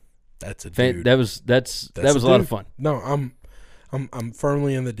Babers. That's a dude. That was a lot of fun. No, I'm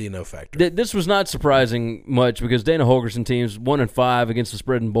firmly in the Dino factor. This was not surprising much because Dana Holgorsen teams 1-5 against the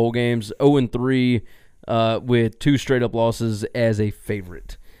spread in bowl games, 0-3 with 2 straight up losses as a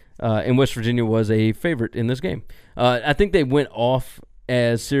favorite. And West Virginia was a favorite in this game. I think they went off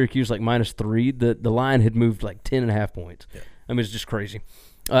as Syracuse -3. The line had moved 10.5 points. Yeah. I mean, it's just crazy.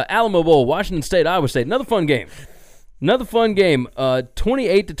 Alamo Bowl, Washington State, Iowa State, another fun game.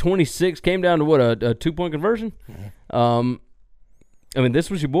 28-26 came down to what, a 2-point conversion. Mm-hmm. I mean,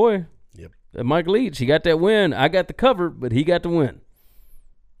 this was your boy. Yep. Mike Leach. He got that win. I got the cover, but he got the win.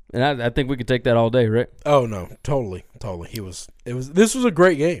 And I think we could take that all day, right? Oh no, totally. This was a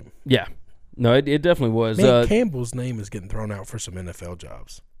great game. Yeah. No, it definitely was. Man, Campbell's name is getting thrown out for some NFL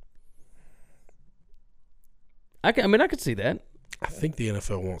jobs. I could see that. I think the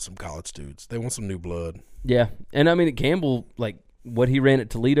NFL wants some college dudes. They want some new blood. Yeah, and I mean, Campbell, what he ran at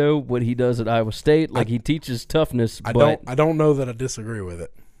Toledo, what he does at Iowa State, he teaches toughness. I don't know that I disagree with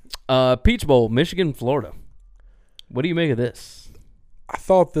it. Peach Bowl, Michigan, Florida. What do you make of this? I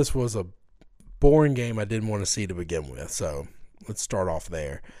thought this was a boring game I didn't want to see to begin with, so let's start off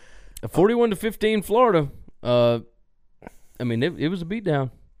there. 41-15 Florida. I mean, it was a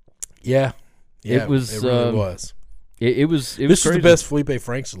beatdown. Yeah, it was. It really was. It was. This crazy. is the best Felipe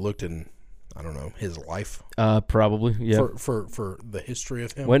Franks has looked in, I don't know, his life. Probably, yeah. For the history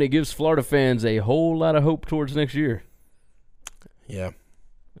of him. When it gives Florida fans a whole lot of hope towards next year. Yeah.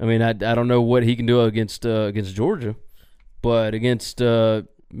 I mean, I don't know what he can do against Georgia, but against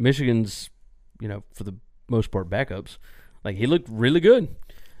Michigan's, for the most part, backups, he looked really good.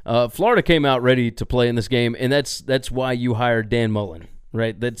 Florida came out ready to play in this game, and that's why you hired Dan Mullen,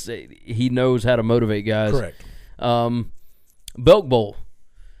 right? He knows how to motivate guys. Correct. Belk Bowl.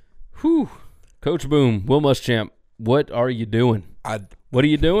 Whew. Coach Boom, Will Muschamp, what are you doing? What are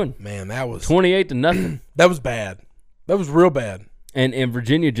you doing? Man, that was 28-0. That was bad. That was real bad. And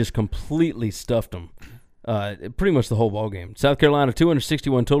Virginia just completely stuffed them. Pretty much the whole ball game. South Carolina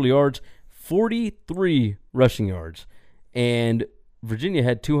 261 total yards, 43 rushing yards, and Virginia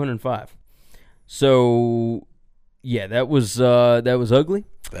had 205. So yeah, that was ugly.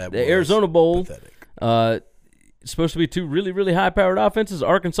 That the was Arizona Bowl. pathetic. it's supposed to be two really, really high-powered offenses,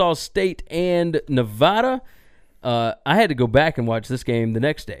 Arkansas State and Nevada. I had to go back and watch this game the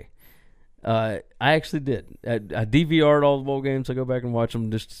next day. I actually did. I DVR'd all the bowl games. I go back and watch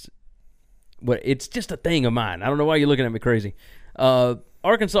them. It's just a thing of mine. I don't know why you're looking at me crazy.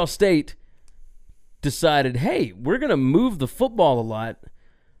 Arkansas State decided, hey, we're going to move the football a lot,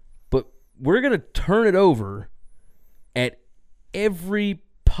 but we're going to turn it over at every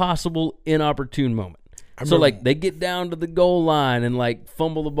possible inopportune moment. So, they get down to the goal line and,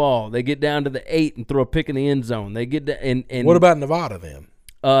 fumble the ball. They get down to the 8 and throw a pick in the end zone. They get to, and what about Nevada then?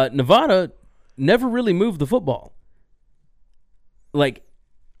 Nevada never really moved the football,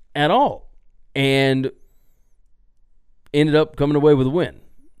 at all, and ended up coming away with a win.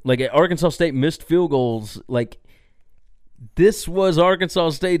 Arkansas State missed field goals. This was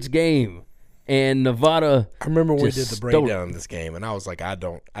Arkansas State's game. And Nevada. I remember when we did the breakdown of this game, and I was like, I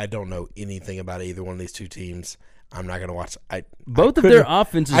don't know anything about either one of these two teams. I'm not going to watch. Both of their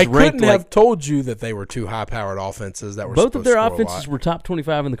offenses. I couldn't have told you that they were two high-powered offenses that were. Both of their offenses were top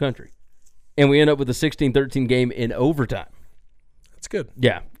 25 in the country, and we end up with a 16-13 game in overtime. That's good.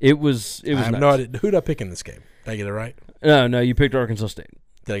 Yeah, it was. I have no idea. Who did I pick in this game? Did I get it right? No, you picked Arkansas State.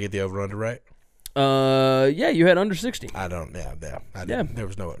 Did I get the over/under right? Yeah, you had under 60. I don't. Yeah. There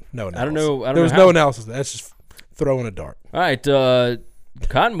was no analysis. I don't know. There was no analysis. That's just throwing a dart. All right,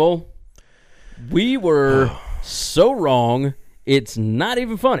 Cotton Bowl. We were so wrong. It's not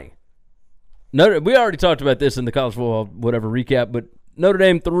even funny. We already talked about this in the college football recap, but Notre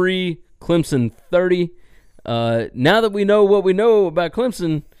Dame 3, Clemson 30. Now that we know what we know about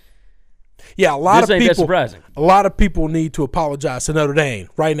Clemson, yeah, a lot of people. That surprising. A lot of people need to apologize to Notre Dame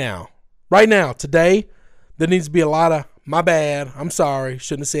right now. Right now, today, there needs to be a lot of, my bad, I'm sorry,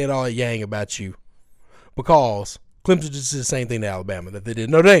 shouldn't have said all that yang about you. Because Clemson just did the same thing to Alabama that they did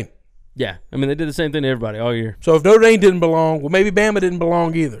Notre Dame. Yeah, they did the same thing to everybody all year. So if Notre Dame didn't belong, well, maybe Bama didn't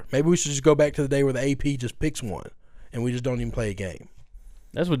belong either. Maybe we should just go back to the day where the AP just picks one, and we just don't even play a game.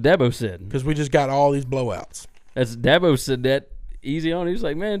 That's what Dabo said. Because we just got all these blowouts. Dabo said that easy on. He was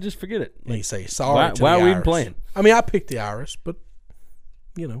like, man, just forget it. And he say, sorry why are we even playing? I picked the Irish, but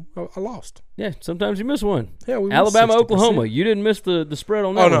I lost. Yeah, sometimes you miss one. Yeah, we Alabama, Oklahoma. You didn't miss the spread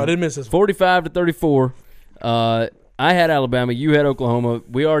on that one. No, I didn't miss this. 45-34. I had Alabama. You had Oklahoma.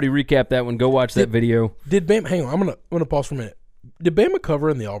 We already recapped that one. Go watch that video. Did Bama? Hang on, I'm gonna pause for a minute. Did Bama cover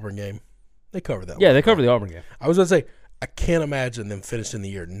in the Auburn game? They covered that. Yeah, they covered the Auburn game. I was gonna say I can't imagine them finishing the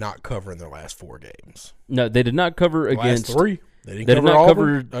year not covering their last 4 games. No, they did not cover against last 3. They didn't cover not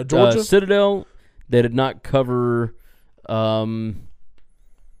Auburn, cover Georgia, Citadel. They did not cover.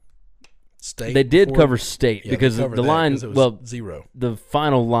 State. They did cover State because the line. Well, 0. The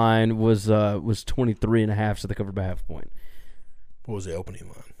final line was 23.5, so they covered by half a point. What was the opening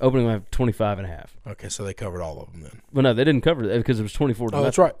line? Opening line 25.5. Okay, so they covered all of them then. Well, no, they didn't cover it because it was 24. Oh,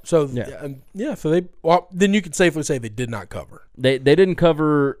 that's right. So yeah. So then you could safely say they did not cover. They didn't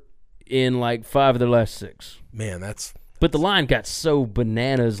cover in 5 of their last 6. Man, that's. But the line got so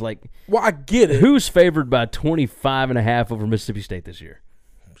bananas. Well, I get it. Who's favored by 25.5 over Mississippi State this year?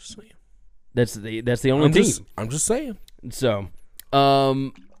 I'm just saying. That's the only team. I'm just saying. So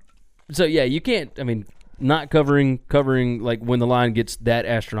yeah, you can't. Not covering when the line gets that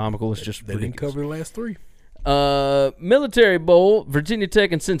astronomical, it's just ridiculous. Didn't cover the last 3. Military Bowl, Virginia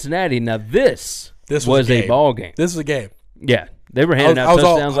Tech and Cincinnati. Now this was a ball game. This was a game. Yeah, they were handing out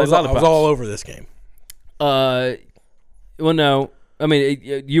touchdowns like lollipops. I was all over this game. Well, no,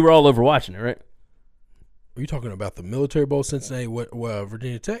 you were all over watching it, right? Are you talking about the Military Bowl, Cincinnati,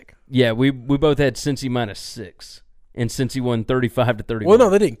 Virginia Tech? Yeah, we both had Cincy -6, and Cincy won 35-31. Well, no,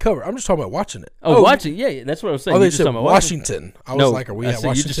 they didn't cover. I'm just talking about watching it. Oh, watching? Yeah, that's what I was saying. Oh, they said Washington. I was like, are we at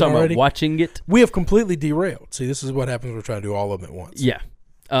Washington you're just talking already? about watching it? We have completely derailed. See, this is what happens when we're trying to do all of them at once. Yeah.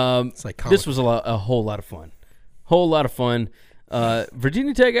 It's like this was a whole lot of fun. Whole lot of fun.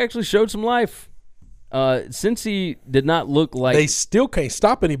 Virginia Tech actually showed some life. Cincy did not look like... They still can't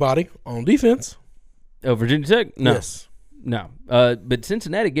stop anybody on defense. Oh, Virginia Tech? No. Yes. No. But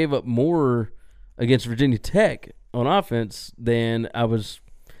Cincinnati gave up more against Virginia Tech on offense than I was...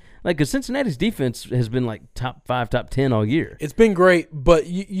 because Cincinnati's defense has been top 5, top 10 all year. It's been great, but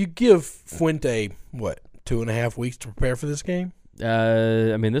you give Fuente, 2.5 weeks to prepare for this game?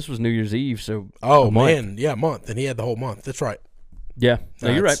 This was New Year's Eve, so a month, and he had the whole month. That's right. Yeah,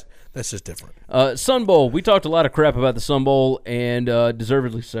 you're right. That's just different. Sun Bowl. We talked a lot of crap about the Sun Bowl, and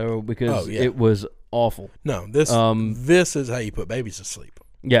deservedly so because it was awful. No, this is how you put babies to sleep.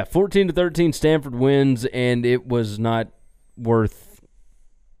 Yeah, 14-13, Stanford wins, and it was not worth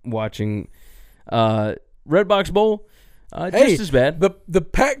watching. Red Box Bowl, just as bad. The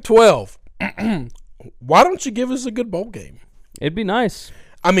Pac-12 Why don't you give us a good bowl game? It'd be nice.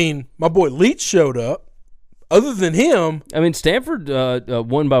 I mean, my boy Leach showed up. Other than him, I mean, Stanford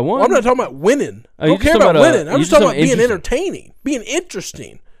won by one. Well, I'm not talking about winning. I don't care about winning. I'm just talking about being entertaining, being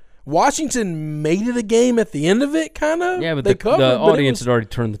interesting. Washington made it a game at the end of it, kind of. Yeah, but the audience had already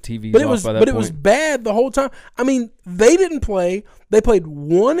turned the TVs off by that point. But it was bad the whole time. I mean, they didn't play. They played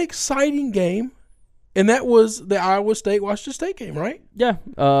one exciting game, and that was the Iowa State-Washington State game, right? Yeah.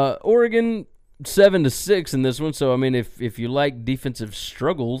 Oregon 7-6 in this one. So I mean, if you like defensive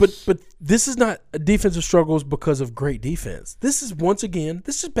struggles, but this is not a defensive struggles because of great defense. This is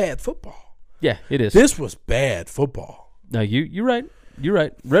this is bad football. Yeah, it is. This was bad football. No, you're right. You're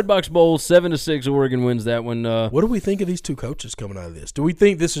right. Red Box Bowl 7-6. Oregon wins that one. What do we think of these two coaches coming out of this? Do we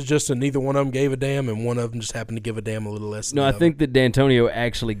think this is just neither one of them gave a damn and one of them just happened to give a damn a little less? No, I think that D'Antonio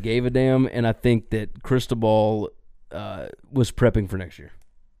actually gave a damn, and I think that Cristobal was prepping for next year.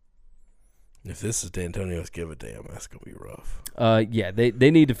 If this is D'Antonio's give a damn, that's going to be rough. Yeah,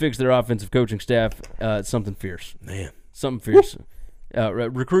 they need to fix their offensive coaching staff. Something fierce. Man. Something fierce.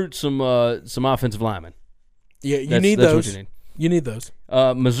 Recruit some offensive linemen. Yeah, that's those. What you need those.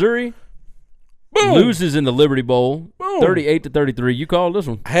 Missouri Boom. loses in the Liberty Bowl, 38-33. You called this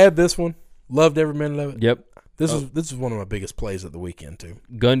one. I had this one. Loved every minute of it. Yep. This is one of my biggest plays of the weekend, too.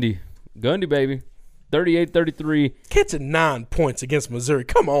 Gundy, baby. 38-33. Catching 9 points against Missouri.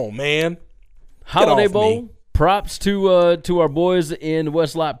 Come on, man. Holiday Bowl. Props to our boys in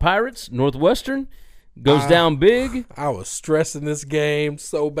West Lot Pirates. Northwestern goes down big. I was stressing this game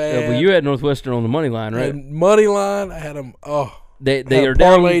so bad. Yeah, well, you had Northwestern on the money line, right? Money line. I had them. They are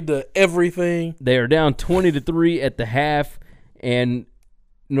parlayed to everything. They are down 20-3 at the half, and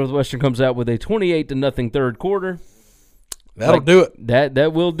Northwestern comes out with a 28-0 third quarter. That'll do it.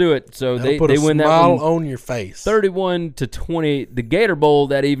 That will do it. So they win that one. Smile on your face. 31-20. The Gator Bowl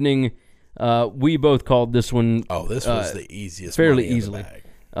that evening. We both called this one. Oh, this was the easiest, fairly easily.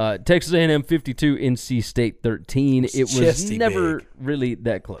 Texas A&M 52, NC State 13. It was never really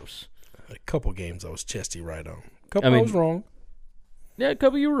that close. A couple games I was chesty right on. A couple I was wrong. Yeah, a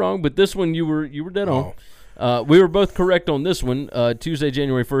couple you were wrong, but this one you were dead on. We were both correct on this one. Tuesday,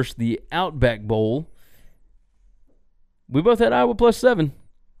 January 1st, the Outback Bowl. We both had Iowa +7.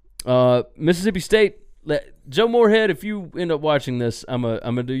 Mississippi State. Joe Moorhead, if you end up watching this, I'm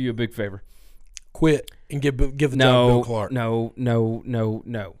gonna do you a big favor. Quit and give the job to Bill Clark. No.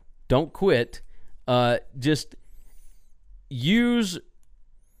 Don't quit. Just use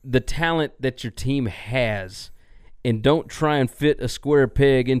the talent that your team has, and don't try and fit a square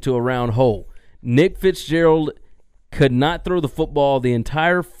peg into a round hole. Nick Fitzgerald could not throw the football the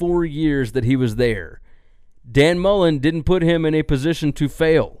entire 4 years that he was there. Dan Mullen didn't put him in a position to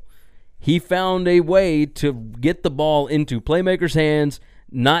fail. He found a way to get the ball into playmakers' hands,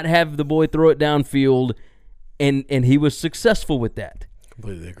 not have the boy throw it downfield, and he was successful with that.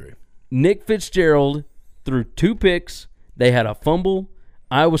 Completely agree. Nick Fitzgerald threw 2 picks. They had a fumble.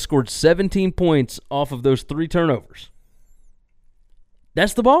 Iowa scored 17 points off of those 3 turnovers.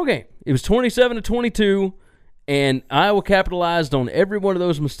 That's the ball game. It was 27-22, and Iowa capitalized on every one of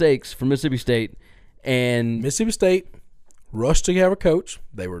those mistakes for Mississippi State. And Mississippi State rushed to have a coach.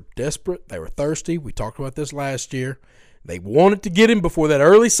 They were desperate. They were thirsty. We talked about this last year. They wanted to get him before that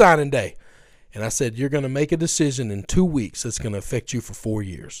early signing day. And I said, you're going to make a decision in 2 weeks that's going to affect you for 4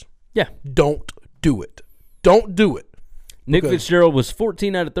 years. Yeah. Don't do it. Don't do it. Nick Fitzgerald was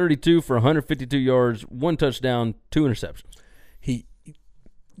 14 out of 32 for 152 yards, 1 touchdown, 2 interceptions. He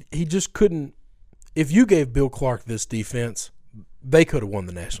just couldn't. If you gave Bill Clark this defense, they could have won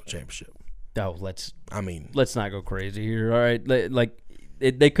the national championship. Oh, let's not go crazy here. All right,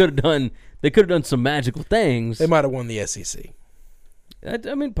 they could have done some magical things. They might have won the SEC.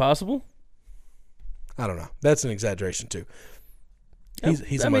 I mean, possible. I don't know. That's an exaggeration too.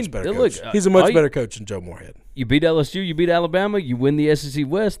 He's a much better coach. He's a much better coach than Joe Moorhead. You beat LSU, you beat Alabama, you win the SEC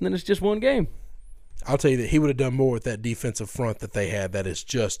West, and then it's just one game. I'll tell you that he would have done more with that defensive front that they had. That is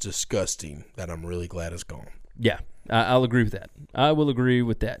just disgusting. That I'm really glad is gone. Yeah, I'll agree with that. I will agree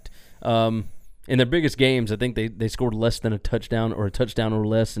with that. In their biggest games, I think they scored less than a touchdown or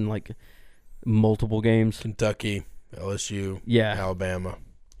less in like multiple games. Kentucky, LSU, Alabama.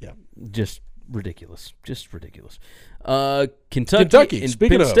 Yeah. Just ridiculous. Kentucky and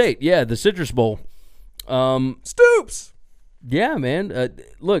Penn State. Yeah, the Citrus Bowl. Stoops. Yeah, man.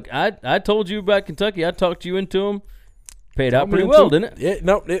 Look, I told you about Kentucky. I talked you into them. Paid out pretty well, didn't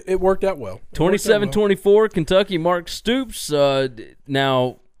it? It worked out well. 27-24, Kentucky. Mark Stoops.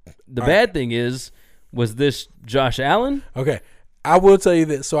 Now, the bad thing was this Josh Allen? Okay. I will tell you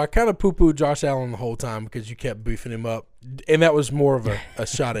this. So I kind of poo-pooed Josh Allen the whole time because you kept beefing him up. and that was more of a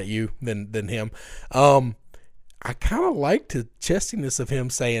shot at you than him. I kind of liked the chestiness of him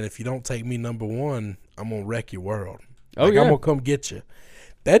saying, if you don't take me number one, I'm going to wreck your world. I'm going to come get you.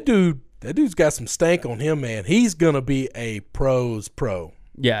 That dude's got some stank on him, man. He's going to be a pro's pro.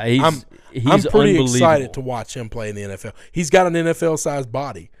 Yeah, he's I'm pretty excited to watch him play in the NFL. He's got an NFL-sized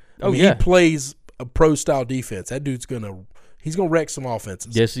body. He plays a pro-style defense. That dude's he's gonna wreck some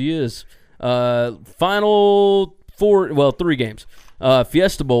offenses. Yes, he is. Final 3 games.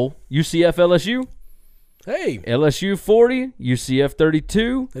 Fiesta Bowl, UCF LSU. Hey, LSU 40, UCF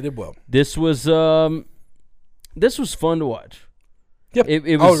 32. They did well. This was fun to watch. Yep,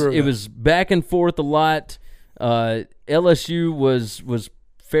 it was back and forth a lot. LSU was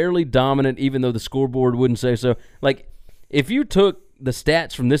fairly dominant, even though the scoreboard wouldn't say so. Like, if you took the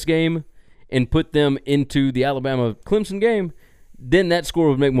stats from this game and put them into the Alabama Clemson game, then that score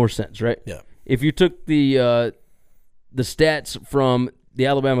would make more sense, right? Yeah. If you took the stats from the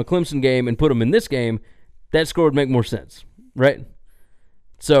Alabama Clemson game and put them in this game, that score would make more sense, right?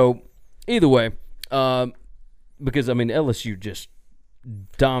 So, either way, because, LSU just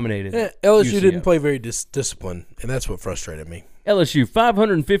dominated. LSU UCF. didn't play very disciplined, and that's what frustrated me. LSU,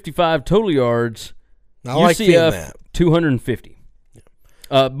 555 total yards. I like seeing that. 250.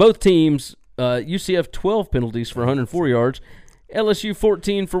 Yeah. Both teams, UCF 12 penalties for 104 yards, LSU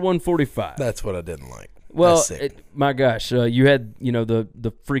 14 for 145. That's what I didn't like. Well, my gosh, you had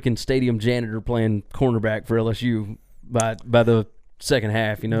the freaking stadium janitor playing cornerback for LSU by the second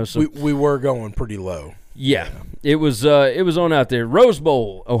half. So we were going pretty low. Yeah, it was on out there. Rose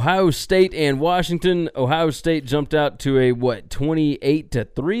Bowl, Ohio State and Washington. Ohio State jumped out to a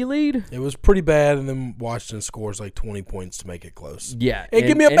 28-3 lead. It was pretty bad, and then Washington scores like 20 points to make it close. Yeah, hey,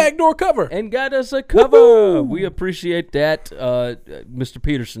 give me a backdoor cover and got us a cover. Woo-hoo! We appreciate that, Mr.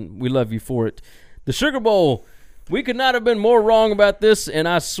 Peterson. We love you for it. The Sugar Bowl. We could not have been more wrong about this, and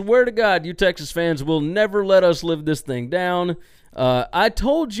I swear to God, you Texas fans will never let us live this thing down. I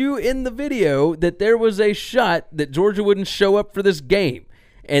told you in the video that there was a shot that Georgia wouldn't show up for this game,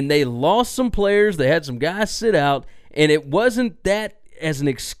 and they lost some players. They had some guys sit out, and it wasn't that as an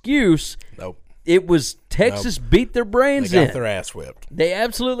excuse. Nope. It was Texas beat their brains in. They got their ass whipped. They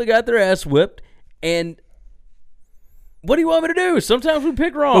absolutely got their ass whipped, and what do you want me to do? Sometimes we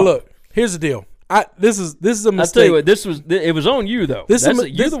pick wrong. Well, look, here's the deal. This is a mistake. I'll tell you what, it was on you though.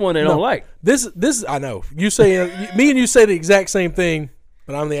 You're the one that don't like. This I know. You say me and you say the exact same thing,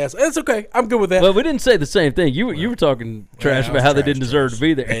 but I'm the ass. It's okay. I'm good with that. Well, we didn't say the same thing. You were talking trash about how they didn't deserve to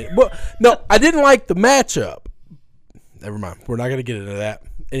be there. Well, no, I didn't like the matchup. Never mind. We're not going to get into that.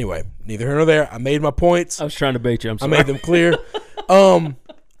 Anyway, neither here nor there. I made my points. I was trying to bait you. I'm sorry. I made them clear.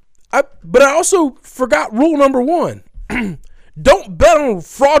 But I also forgot rule number 1. Don't bet on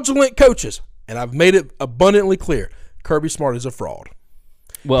fraudulent coaches. And I've made it abundantly clear. Kirby Smart is a fraud.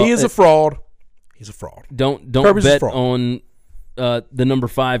 Well, he is a fraud. He's a fraud. Don't bet on the number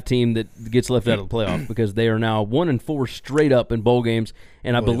 5 team that gets left out of the playoff because they are now 1-4 straight up in bowl games,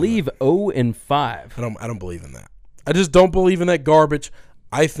 and I believe 0-5. I don't believe in that. I just don't believe in that garbage.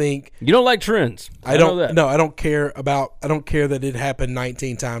 I think you don't like trends. I don't know that. No, I don't care that it happened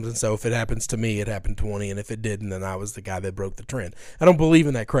 19 times, and so if it happens to me, it happened 20, and if it didn't, then I was the guy that broke the trend. I don't believe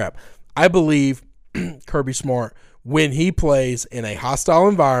in that crap. I believe Kirby Smart, when he plays in a hostile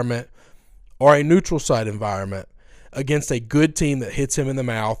environment or a neutral site environment against a good team that hits him in the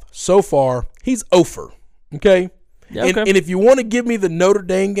mouth, so far, he's 0-for. Okay? Yeah, okay. And if you want to give me the Notre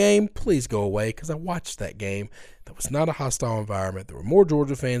Dame game, please go away because I watched that game. That was not a hostile environment. There were more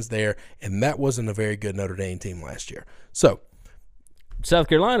Georgia fans there, and that wasn't a very good Notre Dame team last year. So, South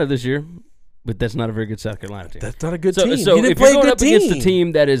Carolina this year. But that's not a very good South Carolina team. That's not a good team. So if you're going up against a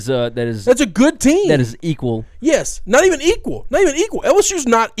team that is that's a good team. That is equal. Yes, not even equal. LSU's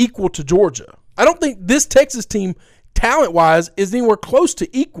not equal to Georgia. I don't think this Texas team, talent-wise, is anywhere close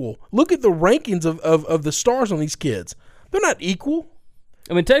to equal. Look at the rankings of the stars on these kids. They're not equal.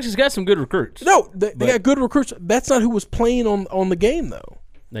 I mean, Texas got some good recruits. No, they got good recruits. That's not who was playing on the game, though.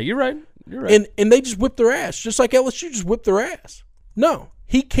 No, you're right. You're right. And they just whipped their ass, just like LSU just whipped their ass. No.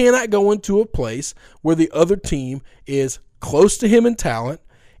 He cannot go into a place where the other team is close to him in talent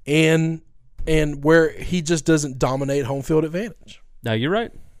and where he just doesn't dominate home field advantage. No, you're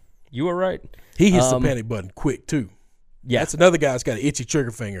right. You are right. He hits the panic button quick, too. Yeah. That's another guy that's got an itchy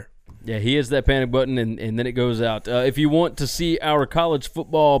trigger finger. Yeah, he hits that panic button, and then it goes out. If you want to see our college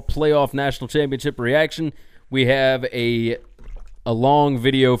football playoff national championship reaction, we have a long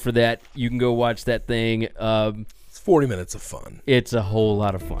video for that. You can go watch that thing. 40 minutes of fun. It's a whole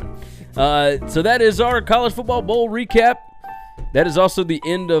lot of fun. So that is our college football bowl recap. That is also the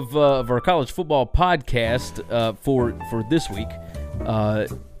end of our college football podcast for this week. We're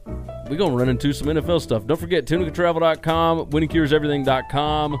going to run into some NFL stuff. Don't forget, tunicatravel.com,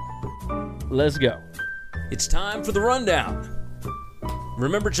 winningcureseverything.com. Let's go. It's time for the rundown.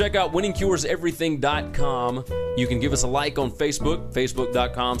 Remember, check out winningcureseverything.com. You can give us a like on Facebook,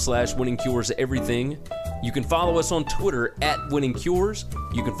 facebook.com/winningcureseverything. You can follow us on Twitter @winningcures.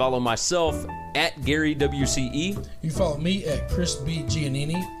 You can follow myself @Gary WCE. You follow me at Chris B.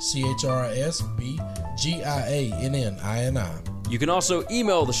 Giannini, ChrisBGiannini. You can also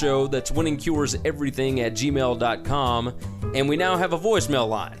email the show. That's winningcureseverything@gmail.com. And we now have a voicemail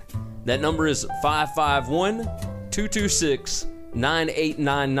line. That number is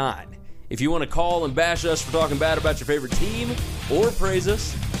 551-226-9899. If you want to call and bash us for talking bad about your favorite team, or praise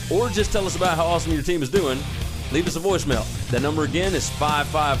us, or just tell us about how awesome your team is doing, leave us a voicemail. That number again is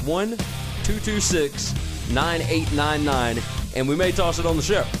 551-226-9899, and we may toss it on the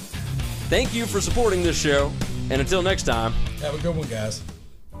show. Thank you for supporting this show, and until next time, have a good one, guys.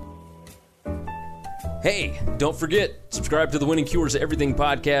 Hey, don't forget, subscribe to the Winning Cures Everything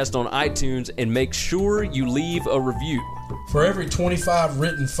podcast on iTunes and make sure you leave a review. For every 25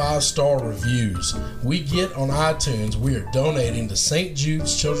 written 5-star reviews we get on iTunes, we are donating to St.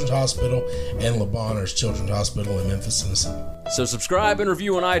 Jude's Children's Hospital and Le Bonheur Children's Hospital in Memphis, Tennessee. So subscribe and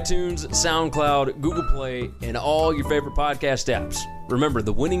review on iTunes, SoundCloud, Google Play, and all your favorite podcast apps. Remember,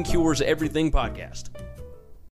 the Winning Cures Everything podcast.